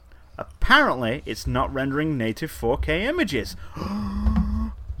 Apparently, it's not rendering native 4K images.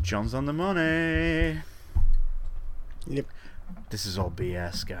 John's on the money. Yep. This is all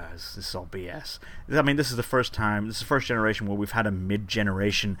BS, guys. This is all BS. I mean, this is the first generation where we've had a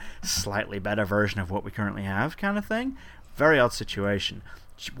mid-generation, slightly better version of what we currently have, kind of thing. Very odd situation.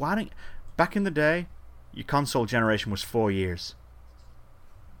 Back in the day, your console generation was 4 years.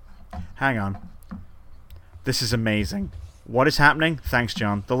 Hang on. This is amazing. What is happening? Thanks,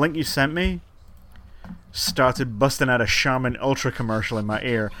 John. The link you sent me started busting out a Charmin Ultra commercial in my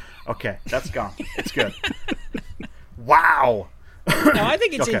ear. Okay, that's gone. It's good. Wow. No, I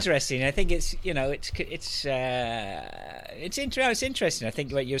think it's Okay. interesting. I think it's interesting. I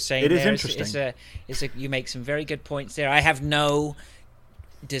think what you're saying It is there interesting. you make some very good points there. I have no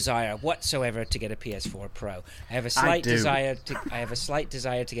desire whatsoever to get a PS4 Pro. I have a slight do. desire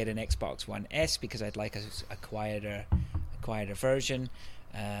to get an Xbox One S because I'd like a quieter version.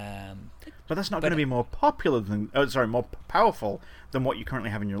 But that's not going to be more popular than... more powerful than what you currently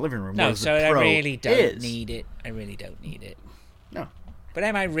have in your living room. No, whereas so the I Pro really don't is. need it. I really don't need it. No. But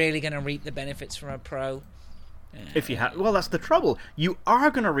am I really going to reap the benefits from a Pro? If you have... Well, that's the trouble. You are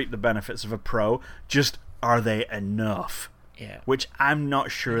going to reap the benefits of a Pro, just are they enough? Yeah. Which I'm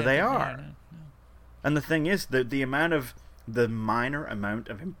not sure they are. No. And the thing is, the minor amount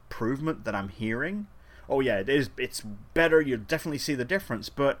of improvement that I'm hearing, oh yeah, it's better, you definitely see the difference,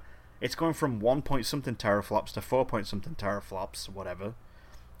 but it's going from 1 point something teraflops to 4 point something teraflops, whatever.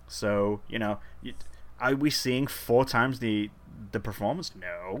 So, are we seeing 4 times the performance?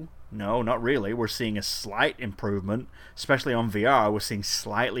 No, not really. We're seeing a slight improvement, especially on VR. We're seeing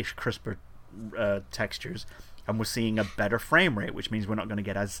slightly crisper textures, and we're seeing a better frame rate, which means we're not going to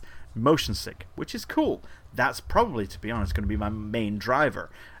get as motion sick, which is cool. That's probably, to be honest, going to be my main driver,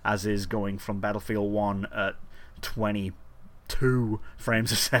 as is going from Battlefield 1 at 22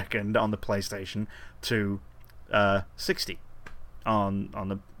 frames a second on the PlayStation to 60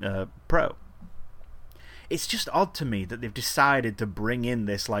 on the Pro. It's just odd to me that they've decided to bring in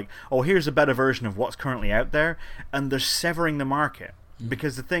this, like, oh, here's a better version of what's currently out there, and they're severing the market.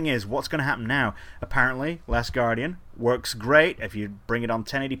 Because the thing is, what's going to happen now? Apparently, Last Guardian works great if you bring it on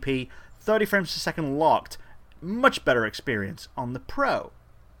 1080p, 30 frames per second locked. Much better experience on the Pro,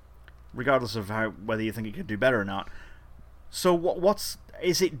 regardless of whether you think it could do better or not. So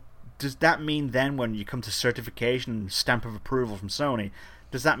does that mean then when you come to certification and stamp of approval from Sony,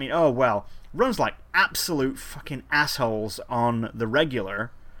 does that mean, oh, well, runs like absolute fucking assholes on the regular,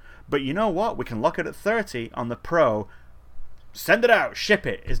 but you know what? We can lock it at 30 on the Pro. Send it out, ship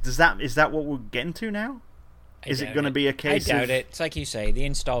it. Is that what we're getting to now? Is it going to be a case of... I doubt it. It's like you say, the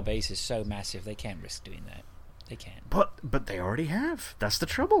install base is so massive, they can't risk doing that. They can't. But they already have. That's the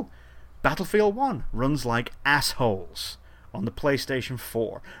trouble. Battlefield 1 runs like assholes on the PlayStation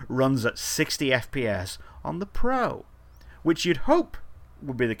 4. Runs at 60 FPS on the Pro. Which you'd hope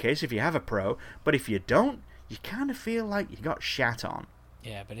would be the case if you have a Pro, but if you don't, you kind of feel like you got shat on.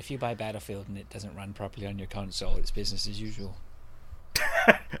 Yeah, but if you buy Battlefield and it doesn't run properly on your console, it's business as usual.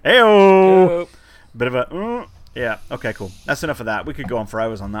 Heyo! Bit of a... yeah, okay, cool. That's enough of that. We could go on for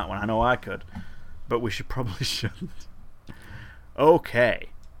hours on that one. I know I could. But we probably shouldn't. Okay.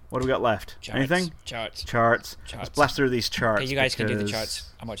 What do we got left? Charts. Anything? Charts. Let's blast through these charts. Okay, you guys can do the charts.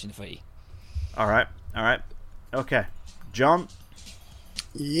 I'm watching the footy. Alright. Okay. John?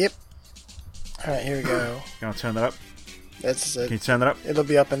 Yep. Alright, here we go. You want to turn that up? That's it. Can you turn that up? It'll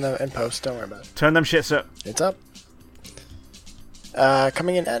be up in post. Don't worry about it. Turn them shits up. It's up.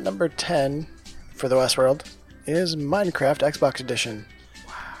 Coming in at number 10 for the Westworld is Minecraft Xbox Edition.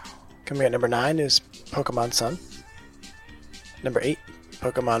 Wow. Coming at number 9 is Pokemon Sun. Number 8,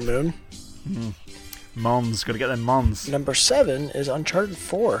 Pokemon Moon. Mons. Gotta get them Mons. Number 7 is Uncharted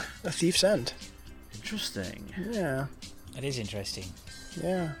 4, A Thief's End. Interesting. Yeah. That is interesting.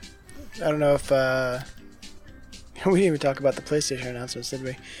 Yeah. I don't know if... we didn't even talk about the PlayStation announcements, did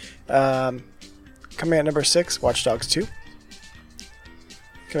we? Coming at number 6, Watch Dogs 2.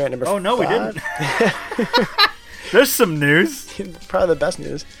 Coming at number 5... Oh, no, we didn't. There's some news. Probably the best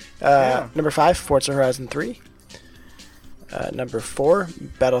news. Yeah. Number 5, Forza Horizon 3. Number 4,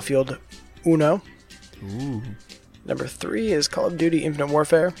 Battlefield Uno. Ooh. Number 3 is Call of Duty Infinite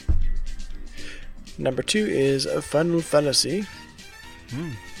Warfare. Number 2 is Final Fantasy.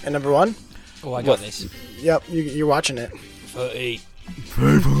 And number 1? Oh, I got this. Yep, you're watching it. Footy.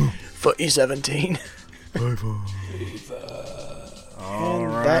 Footy 17. All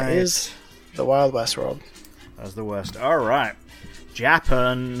right. That is the Wild West world. That's the West. All right.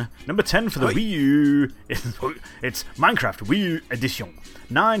 Japan. Number 10 for the Wii U. It's Minecraft Wii U Edition.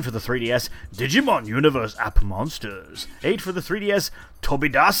 9 for the 3DS, Digimon Universe App Monsters. 8 for the 3DS,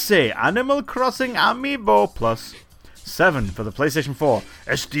 Tobidase Animal Crossing Amiibo Plus. 7 for the PlayStation 4,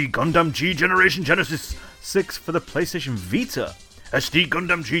 SD Gundam G Generation Genesis. 6 for the PlayStation Vita, SD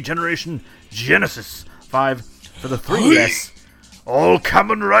Gundam G Generation Genesis. 5 for the 3DS, All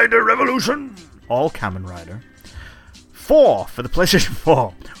Kamen Rider Revolution. All Kamen Rider. 4 for the PlayStation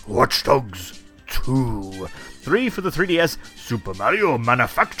 4, Watch Dogs 2. 3 for the 3DS, Super Mario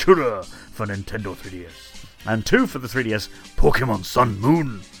Manufacturer for Nintendo 3DS. And 2 for the 3DS, Pokemon Sun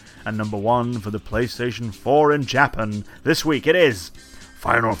Moon. And number 1 for the PlayStation 4 in Japan this week, it is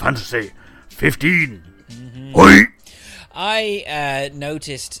Final Fantasy 15. Oi! I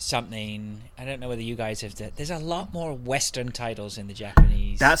noticed something. I don't know whether you guys have. There's a lot more Western titles in the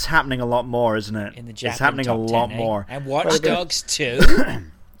Japanese. That's happening a lot more, isn't it? In the Japan it's happening top a lot 10, more. And Watch Dogs 2.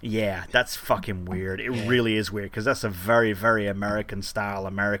 Yeah, that's fucking weird. It really is weird, because that's a very, very American-style,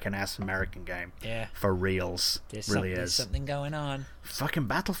 American-ass American game. Yeah. For reals. There's something going on. Fucking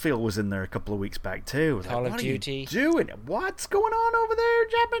Battlefield was in there a couple of weeks back, too. Call of Duty. What are you doing? What's going on over there,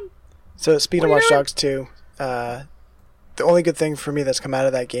 Japan? So, speaking of Watch Dogs 2, the only good thing for me that's come out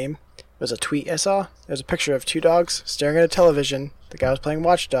of that game was a tweet I saw. There's a picture of 2 dogs staring at a television. The guy was playing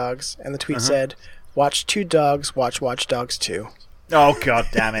Watch Dogs, and the tweet said, Watch Two Dogs. Watch Watch Dogs 2. Oh, god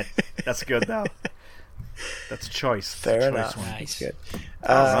damn it. That's good, though. That's a choice. Fair That's a enough. choice one. Nice. Good.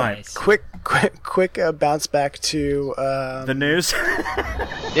 Alright. Nice. Quick bounce back to The news.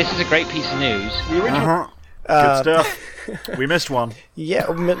 This is a great piece of news. Uh-huh. Good stuff. We missed one. Yeah,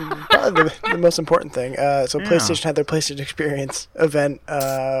 probably the most important thing. So PlayStation had their PlayStation Experience event.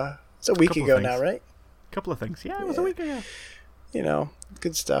 It's a week Couple ago of now, things. right? Couple of things. Yeah, it was a week ago. You know,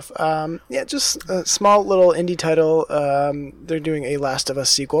 good stuff. Yeah, just a small little indie title. They're doing a Last of Us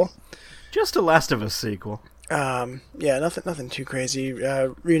sequel. Just a Last of Us sequel. Yeah, nothing too crazy.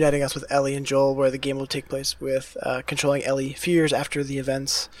 Reuniting us with Ellie and Joel, where the game will take place with controlling Ellie a few years after the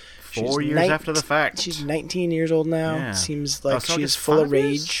events. 4 years after the fact. She's 19 years old now. Yeah. Seems like so I she's guess full of 5 years?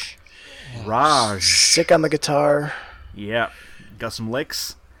 rage. Raj. Sick on the guitar. Yeah. Got some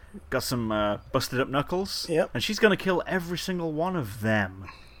licks. Got some busted up knuckles. Yep. And she's going to kill every single one of them,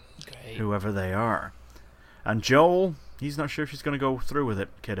 Great. whoever they are. And Joel, he's not sure if she's going to go through with it,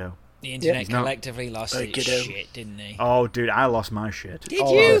 kiddo. The internet He's not. collectively lost Hey, its kiddo. shit, didn't they? Oh, dude, I lost my shit. Did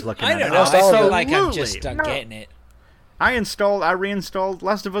Oh, you? I was looking I at don't it. know. Lost I all of feel it. like I'm Absolutely. just No. getting it. I reinstalled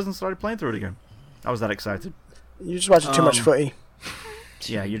Last of Us and started playing through it again. I was that excited. You're just watching too much footy.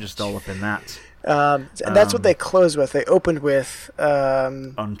 Yeah, you're just all up in that. And that's what they closed with. They opened with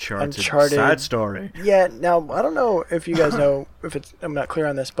Uncharted. Uncharted. Side story. Yeah. Now I don't know if you guys know if it's. I'm not clear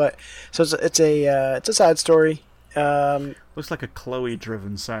on this, but so it's a side story. Looks like a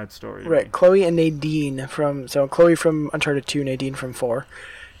Chloe-driven side story. to Right, me. Chloe and Nadine Chloe from Uncharted 2, Nadine from 4,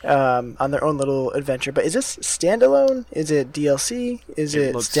 on their own little adventure. But is this standalone? Is it DLC? Is It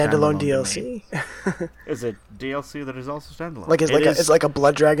it looks standalone standalone DLC? Is it DLC that is also standalone? Like It is- it's like a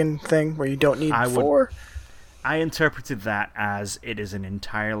Blood Dragon thing where you don't need I would- 4. I interpreted that as it is an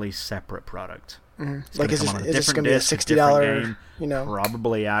entirely separate product. It's Like gonna is come this, on a is this different going to be a disc, $60? different game. You know,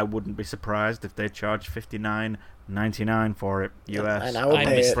 Probably, I wouldn't be surprised if they charge $59.99 for it US. and I would I'd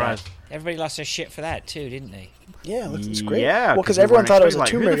pay be it. surprised. Everybody lost their shit for that too, didn't they? Yeah, it's great. Yeah, well, because we everyone weren't thought it was a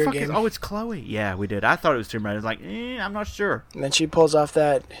expecting, Tomb like, who the Raider fuck is- game, oh, it's Chloe. Yeah, we did. I thought it was Tomb Raider. I was like, I'm not sure. and then she pulls off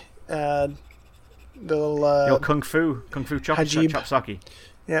that the little The old kung fu Hajib. chopsaki.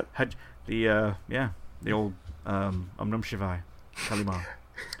 Yep. The old Num Shivai. Kalima.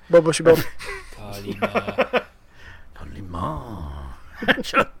 Bobo Shibo. Kalima. Kalima.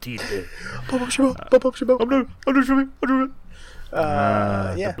 Chatide. Bobo Shibo. Bobo Shibo.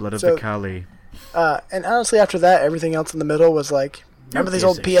 The blood of so- the Kali. And honestly, after that, everything else in the middle was like, remember these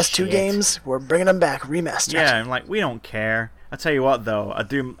gives old a PS2 shit? games? We're bringing them back, remastered. Yeah, I'm like, we don't care. I tell you what, though, I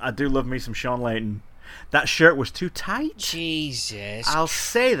do love me some Sean Layton. That shirt was too tight. Jesus. I'll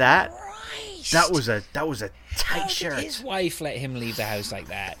say that. Christ. That was a tight How did shirt. his wife let him leave the house like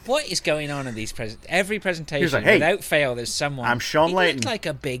that? What is going on in these every presentation? He's like, "Hey, without fail, there's someone. I'm Sean he Layton." looked like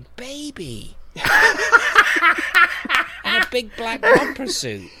a big baby. And a big black romper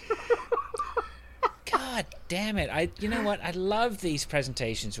suit. God damn it! You know what? I love these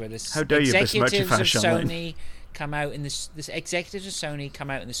presentations where the How dare you besmirch executives your of fashion, Sony come out in this executives of Sony come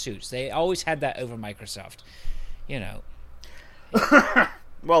out in the suits. They always had that over Microsoft. You know.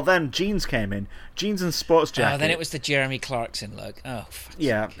 Well, then jeans came in. Jeans and sports jacket. Oh, then it was the Jeremy Clarkson look. Oh, fuck.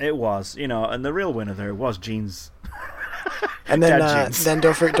 Yeah, it was. You know, and the real winner there was jeans. And then, Dad jeans. then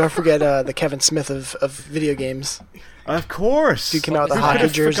don't forget the Kevin Smith of video games. Of course. Dude came out with a Who hockey could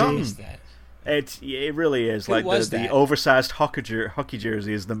have jersey. forgotten? What is that? It really is. Who Like was the that? oversized hockey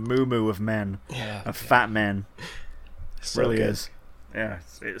jersey is the moo of men. Yeah. Of fat men. So really good. is. Yeah,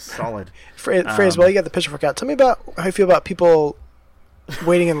 it's solid. Phrase, while you got the pitchfork out, tell me about how you feel about people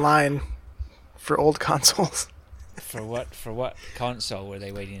waiting in line for old consoles. For what console were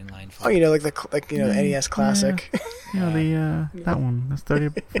they waiting in line for? Oh, you know, like the NES Classic. You know, that one. That's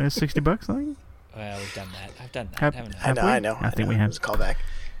 $60, I think. Well, we've done that. I've done that, Have- haven't I? have- I know. I think we have. It was a callback.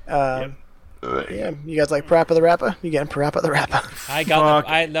 Yeah, you guys like Parappa the Rapper? You getting Parappa the Rapper? I got.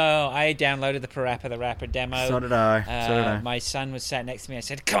 Fuck. I downloaded the Parappa the Rapper demo. So did I. So did I. My son was sat next to me. I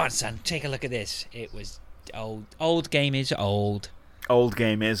said, "Come on, son, take a look at this." It was old. Old game is old. Old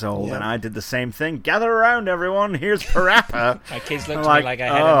game is old, Yeah. and I did the same thing. Gather around, everyone. Here's Parappa. My kids looked I'm at me like I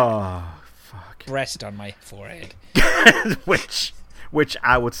had a oh, fuck. breast on my forehead. which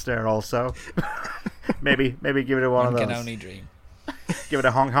I would stare also. maybe give it a one One of can those. only dream. Give it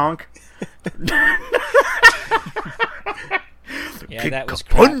a honk honk. Yeah, that was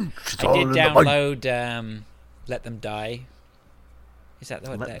Kick a crap. punch, it's I all did in the download Let Them Die. Is that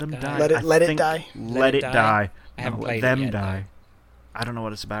what Let that them guy? die. Let it think die. Let it die. I haven't No, played let it them yet, die. I don't know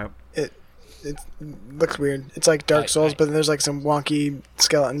what it's about. It looks weird. It's like Dark Souls, I- but then there's like some wonky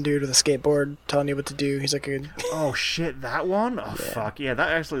skeleton dude with a skateboard telling you what to do. He's like a Oh shit, that one? Oh fuck, yeah, that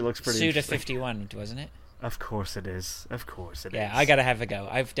actually looks pretty Suda interesting. 51, wasn't it? Of course it is. Of course it is. Yeah, I gotta have a go.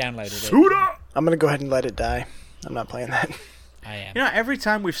 I've downloaded it. Suda! I'm gonna go ahead and let it die. I'm not playing that. I am. You know, every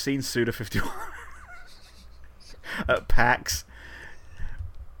time we've seen Suda 51 at PAX,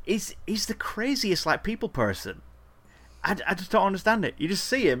 he's the craziest like people person. I just don't understand it. You just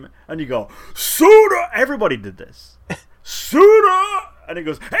see him and you go, Suda! Everybody did this. Suda! And he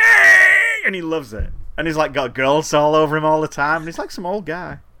goes, hey! And he loves it. And he's like got girls all over him all the time. And he's like some old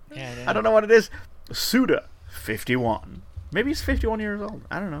guy. Yeah, I don't know what it is. Suda 51. Maybe he's 51 years old.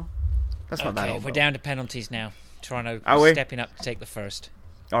 I don't know. That's not that Okay, old. we're though. down to penalties now. Toronto Are we? stepping up to take the first.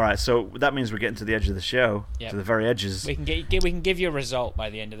 All right, so that means we're getting to the edge of the show, Yep. to the very edges. We can give you a result by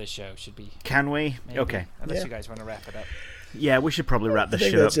the end of the show. Should be Can we? maybe. Okay. Unless Yeah. you guys want to wrap it up. Yeah, we should probably wrap I this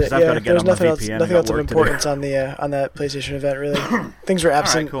think shit up that's because it. I've got to get There's on my nothing else. VPN. Nothing I've got else of work to do. importance on that PlayStation event. Really, things were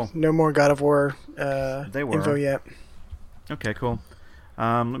absent. cool. No more God of War They were. info yet. Okay, cool.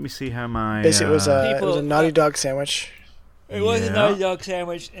 Let me see how my. Basically, it was a People- Naughty Dog sandwich. It was a Yeah. Naughty Dog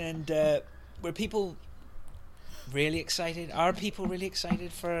sandwich, and were people really excited? Are people really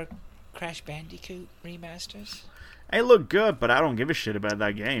excited for Crash Bandicoot remasters? It looked good, but I don't give a shit about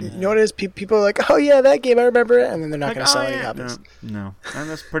that game. You know what it is? People are like, "Oh yeah, that game, I remember it," and then they're not Like, going to sell oh, any yeah. copies. No, and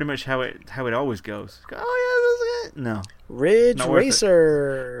that's pretty much how it always goes. Oh yeah, that's good. No. Ridge Not worth it.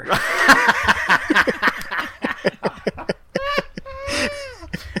 Racer.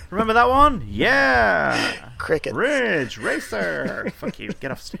 Remember that one? Yeah. Cricket. Ridge Racer. Fuck you.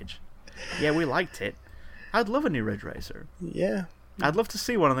 Get off stage. Yeah, we liked it. I'd love a new Ridge Racer. Yeah. I'd love to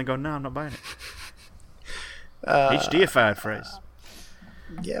see one and then go, no, I'm not buying it. Uh, HDified phrase.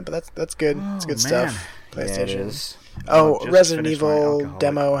 Yeah, but that's good. It's good stuff. PlayStation. Oh, Oh, just Resident finished my Evil alcoholic.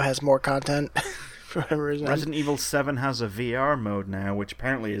 demo has more content. For whatever reason. Resident Evil 7 has a VR mode now, which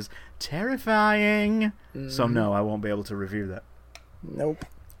apparently is terrifying. So no, I won't be able to review that. Nope.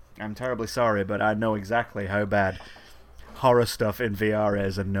 I'm terribly sorry, but I know exactly how bad horror stuff in VR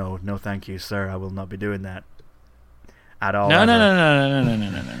is, and no thank you, sir. I will not be doing that. At all. No,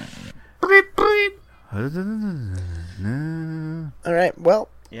 ever. All right. Well,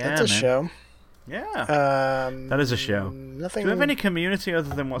 Yeah, that's a man. show. Yeah. That is a show. Nothing. Do we have any community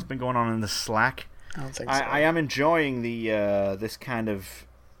other than what's been going on in the Slack? I don't think so. I am enjoying the this kind of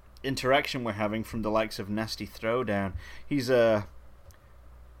interaction we're having from the likes of Nasty Throwdown. He's and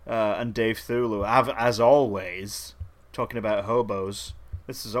Dave Thulu, as always, talking about hobos.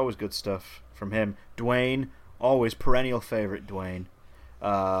 This is always good stuff from him. Dwayne, always perennial favorite Dwayne.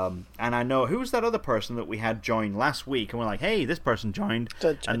 And I know who was that other person that we had join last week, and we're like, hey, this person joined,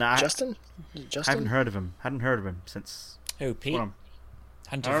 and Justin? Is it I Justin? haven't heard of him. Hadn't heard of him since. Who, Pete? Well,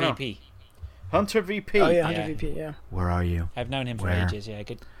 Hunter I don't know. VP. Hunter VP. Oh yeah, Hunter Yeah. VP. Yeah. Where are you? I've known him for Where? ages. Yeah,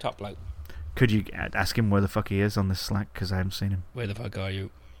 good top bloke. Could you ask him where the fuck he is on this Slack? Because I haven't seen him. Where the fuck are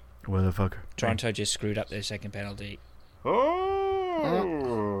you? Where the fuck? Toronto just screwed up their second penalty.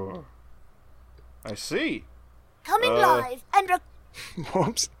 Oh, I see. Coming live and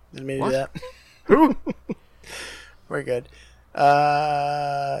Whoops. Didn't mean to What? do that. Who? We're good.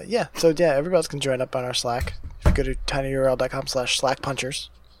 Yeah. So yeah, everybody else can join up on our Slack. If you go to tinyurl.com/slackpunchers,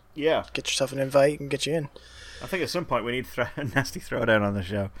 Yeah, get yourself an invite and get you in. I think at some point we need Nasty Throwdown on the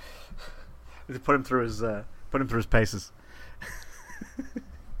show. We need to put him through his paces.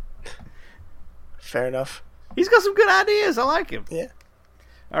 Fair enough. He's got some good ideas. I like him. Yeah.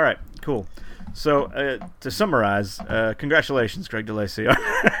 All right, cool. So, to summarize, congratulations, Greg DeLacy,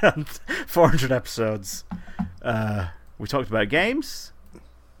 on 400 episodes. We talked about games,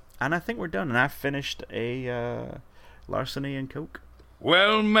 and I think we're done. And I finished a Larceny and Coke.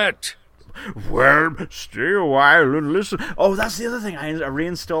 Well met. Well, stay a while and listen. Oh, that's the other thing. I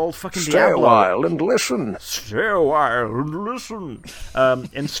reinstalled fucking Stay Diablo. a while and listen. Stay a while and listen.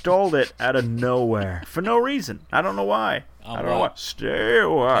 Installed it out of nowhere for no reason. I don't know why. On I don't know what? why. Stay a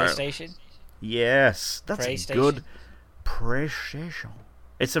while. PlayStation? Yes, that's a PlayStation? good PlayStation.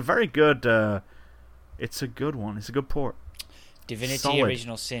 It's a very good. It's a good one. It's a good port. Divinity Solid.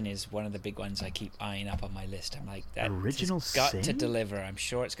 Original Sin is one of the big ones I keep eyeing up on my list. I'm like, that Original has got Sin? to deliver. I'm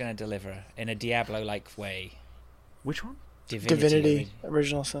sure it's going to deliver in a Diablo-like way. Which one? Divinity,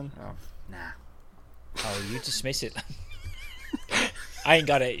 Original Sin. Oh, nah. Oh, you dismiss it. I ain't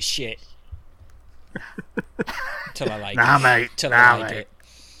got it. Shit. Till I like Nah, it. mate. Till Nah, I like mate.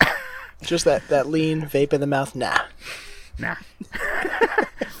 it. Just that lean vape in the mouth. Nah. Nah.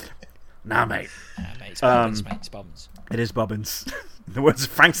 Nah, mate. Mate, it's Bobbins, mate. It's Bobbins. It is Bobbins. The words of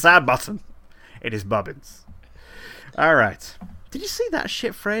Frank Sidebottom. It is Bobbins. All right. Did you see that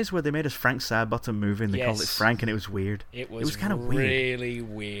shit phrase where they made a Frank Sidebottom movie and they called it Yes. Frank and it was weird? It was kind of weird. really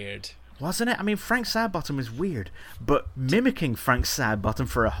weird. Wasn't it? I mean, Frank Sidebottom is weird, but mimicking Frank Sidebottom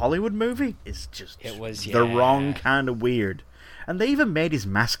for a Hollywood movie is just the wrong kind of weird. And they even made his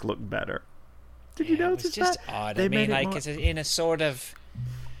mask look better. Did you notice it was just that? odd. They I mean, made it like, more- it's in a sort of...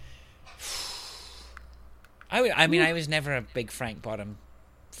 I mean, I was never a big Frank side bottom.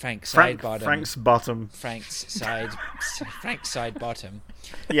 Frank's bottom. Frank's side bottom.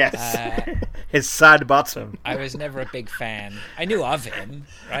 Yes. His side bottom. I was never a big fan. I knew of him,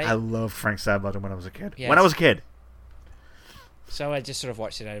 right? I loved Frank Sidebottom when I was a kid. Yes. When I was a kid. So I just sort of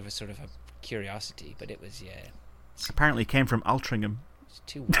watched it out of a sort of a curiosity, but it was, Apparently came from Altrincham. it's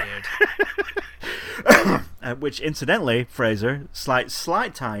too weird. Which, incidentally, Fraser, slight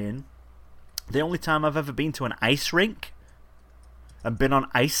tie-in. The only time I've ever been to an ice rink and been on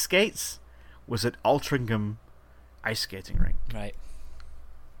ice skates was at Altrincham ice skating rink. Right.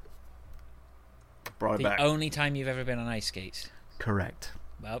 Brought it The back. only time you've ever been on ice skates. Correct.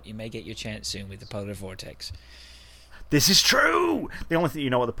 Well, you may get your chance soon with the polar vortex. This is true! The only thing you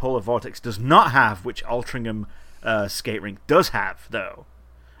know what the Polar Vortex does not have, which Altrincham skate rink does have, though,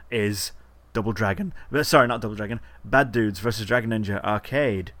 is Double Dragon. Sorry, not Double Dragon. Bad Dudes vs. Dragon Ninja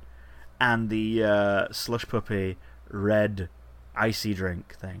Arcade. And the Slush Puppy red icy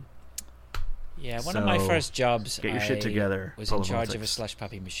drink thing. Yeah, one of my So, first jobs, get your shit together, was in Polar charge of a Vortex. slush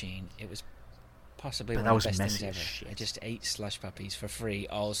puppy machine. It was possibly But one of that the was best things messy ever. as shit. I just ate slush puppies for free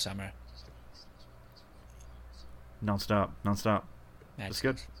all summer. Non-stop. Mad That's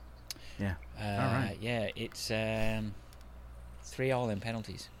good. stuff. Yeah. Alright. Yeah, it's 3 all in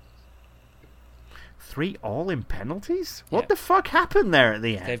penalties. 3 all in penalties? What Yeah. the fuck happened there at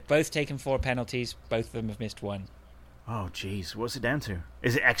the end? They've both taken 4 penalties. Both of them have missed 1. Oh, jeez. What's it down to?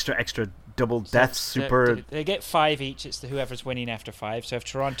 Is it extra double death So super... They get 5 each. It's whoever's winning after 5. So if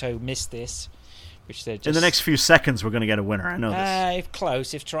Toronto miss this, which they're just... In the next few seconds, we're going to get a winner. I know this. If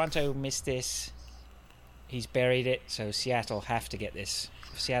close. If Toronto miss this, he's buried it. So Seattle have to get this.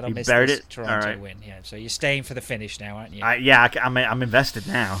 If Seattle He miss buried this, it? Toronto Alright. win. Yeah. So you're staying for the finish now, aren't you? I'm invested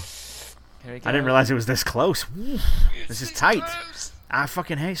now. Here we I didn't go. realize it was this close. Woo. This is tight. I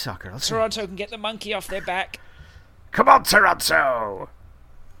fucking hate soccer. Let's go. Toronto can get the monkey off their back. Come on, Toronto!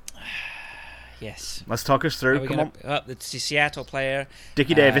 Yes. Let's talk us Are through. we Come gonna, on. the Seattle player,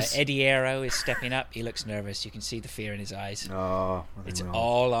 Dickie Davis. Eddie Aero is stepping up. He looks nervous. You can see the fear in his eyes. Oh, It's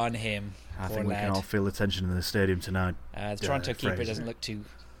all on him. I Poor think we lad. can all feel the tension in the stadium tonight. The Toronto keeper Fraser. doesn't look too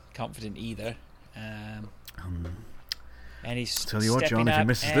confident either. And he's Tell you what, stepping John, if he up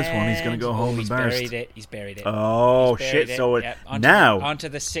misses this one, he's gonna and- go home he's embarrassed. He's buried it. Oh, He's buried shit. So Yep, onto now, onto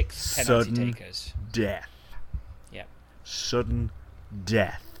the 6th penalty sudden takers. death. Yep, Sudden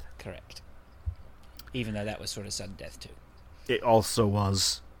death. correct. Even though that was sort of sudden death too. It also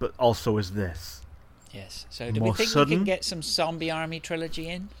was, but also is this. Yes. So do we More think we sudden? can get some Zombie Army trilogy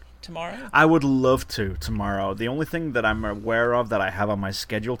in tomorrow? I would love to tomorrow. The only thing that I'm aware of that I have on my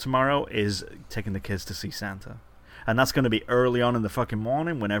schedule tomorrow is taking the kids to see Santa. And that's going to be early on in the fucking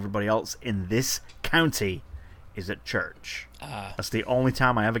morning when everybody else in this county is at church. That's the only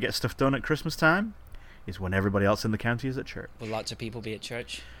time I ever get stuff done at Christmas time, is when everybody else in the county is at church. Will lots of people be at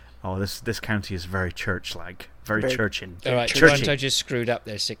church? Oh, this county is very church-like. Very Very- churchin. All right, Churchy. Toronto just screwed up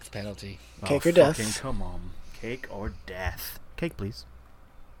their 6th penalty. Cake Oh, or death? fucking come on. Cake or death. Cake, please.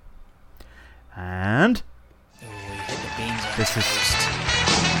 And... Oh, he hit the beans on This is-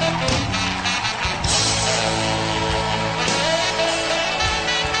 toast.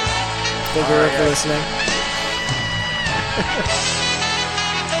 Thank you for listening.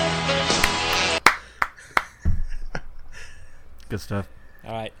 Good stuff.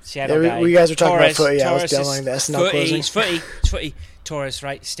 All right, Seattle Yeah, guy. we guys were talking about Torres, footy. I was Torres is demoing the SNL footy, closing. It's footy. Torres,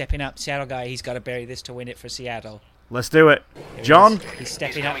 right, stepping up. Seattle guy, he's got to bury this to win it for Seattle. Let's do it. Here he John, is. He's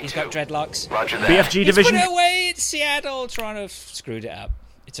stepping up. He's got dreadlocks. BFG He's division. put it away. It's Seattle. Toronto screwed it up.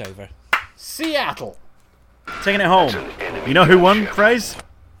 It's over. Seattle. Taking it home. You know who won, Phrase?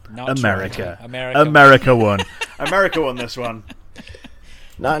 Not America. Toronto. America won. America won this one.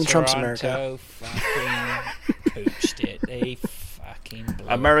 Not in Trump's Toronto America. fucking pooched it. They fucking blew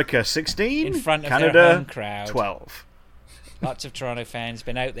it. America 16. In front of Canada their home crowd. 12. Lots of Toronto fans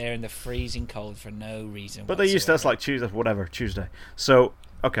been out there in the freezing cold for no reason. But they used to, that's like Tuesday, whatever, Tuesday. So,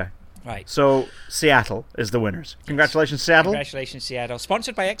 okay. right. So, Seattle is the winners. Congratulations, Seattle. Congratulations, Seattle.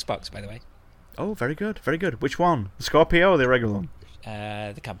 Sponsored by Xbox, by the way. Oh, very good, very good. Which one? The Scorpio or the regular one?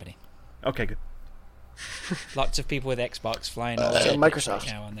 The company. Okay, good. Lots of people with Xbox flying all over Microsoft.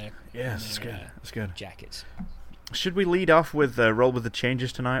 right now on their, Yes, that's good. That's good. jackets. Should we lead off with Roll with the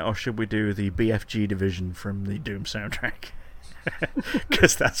Changes tonight, or should we do the BFG division from the Doom soundtrack?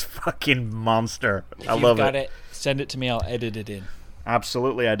 Because that's fucking monster. If I you've love got it. it, send it to me. I'll edit it in.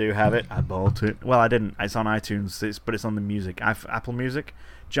 Absolutely, I do have it. I bought it. Well, I didn't. It's on iTunes, but it's on the music. Apple Music.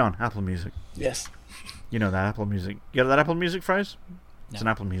 John, Apple Music. Yes. You know that Apple Music. You got that Apple Music phrase? It's No.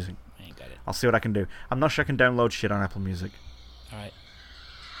 an Apple Music. I ain't got it. I'll see what I can do. I'm not sure I can download shit on Apple Music. All right.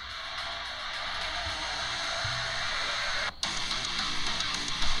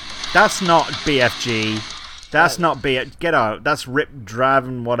 That's not BFG. That's not Get out. That's Rip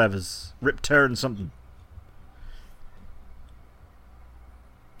Driving whatever's. Rip Turn something.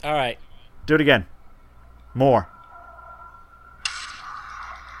 All right. Do it again. More.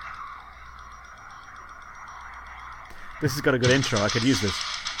 This has got a good intro. I could use this.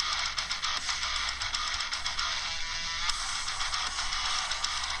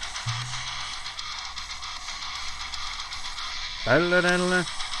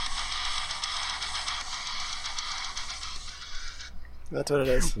 That's what it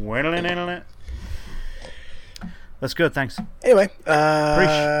is. That's good, thanks. Anyway,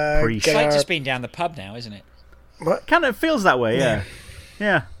 Preach. It's get like our- just being down the pub now, isn't it? what? Kind of feels that way, yeah.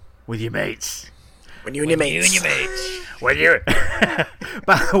 Yeah. With your mates. When you and your mates. You and your mates. When you...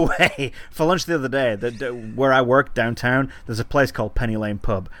 By the way, for lunch the other day, where I work downtown, there's a place called Penny Lane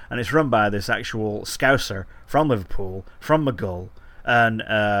Pub, and it's run by this actual Scouser from Liverpool, from McGull, and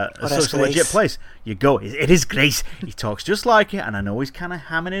so it's a legit Grace. place. You go, it is Grace. He talks just like it, and I know he's kind of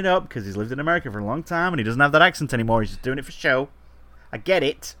hamming it up because he's lived in America for a long time, and he doesn't have that accent anymore. He's just doing it for show. I get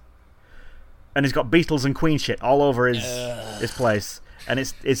it. And he's got Beatles and Queen shit all over his place, and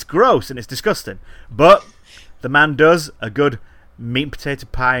it's gross and it's disgusting. But the man does a good meat and potato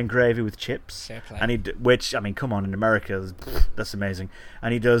pie and gravy with chips, Fair play. and which I mean, come on, in America, that's amazing.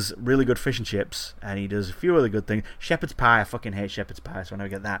 And he does really good fish and chips, and he does a few other good things. Shepherd's pie, I fucking hate shepherd's pie, so I never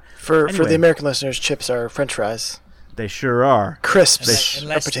get that. For Anyway, the American listeners, chips are French fries. they sure are. Crisps are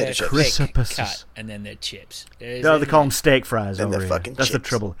Unless potato they're chips. Crisp- thick cut and then they're chips. No, they call them steak fries And over they're here. fucking That's the chips.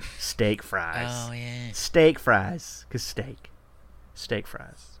 trouble. Steak fries. Oh yeah. Steak fries, cause steak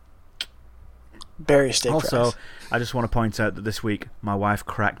fries. Berry steak Also, fries. I just want to point out that this week my wife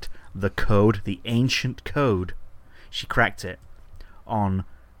cracked the code, the ancient code. She cracked it on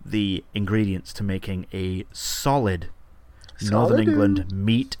the ingredients to making a solid Northern Solid. England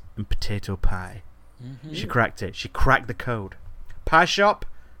meat and potato pie. She cracked it. She cracked the code. Pie shop,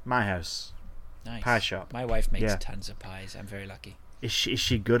 my house. Nice. Pie shop. My wife makes Yeah. tons of pies. I'm very lucky. Is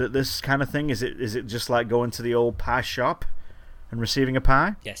she good at this kind of thing? Is it just like going to the old pie shop and receiving a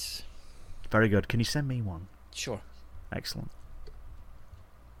pie? Yes. Very good. Can you send me one? Sure. Excellent.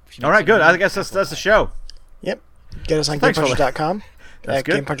 She All makes right, good. a I guess that's apple the pie. show. Yep. Get us on Thanks for GamePunchers.com. That's At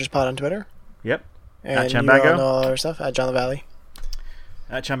good. GamePunchersPod on Twitter. Yep. And you Chambago. all know all our stuff at John the Valley.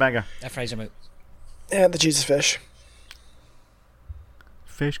 Chambanga. That Fraser Moot. And the Jesus Fish.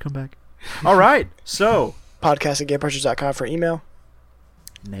 Fish, come back. All right. So, Podcast at GamePunchers.com for email.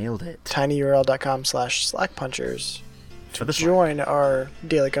 nailed it. tinyurl.com/slackpunchers For this one. join our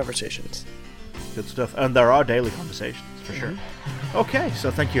daily conversations. Good stuff. And there are daily conversations, for sure. Okay,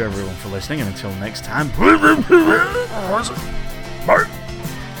 so thank you everyone for listening, and until next time.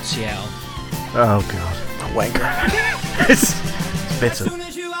 Seattle. Oh, God. Wanker. It's bitter.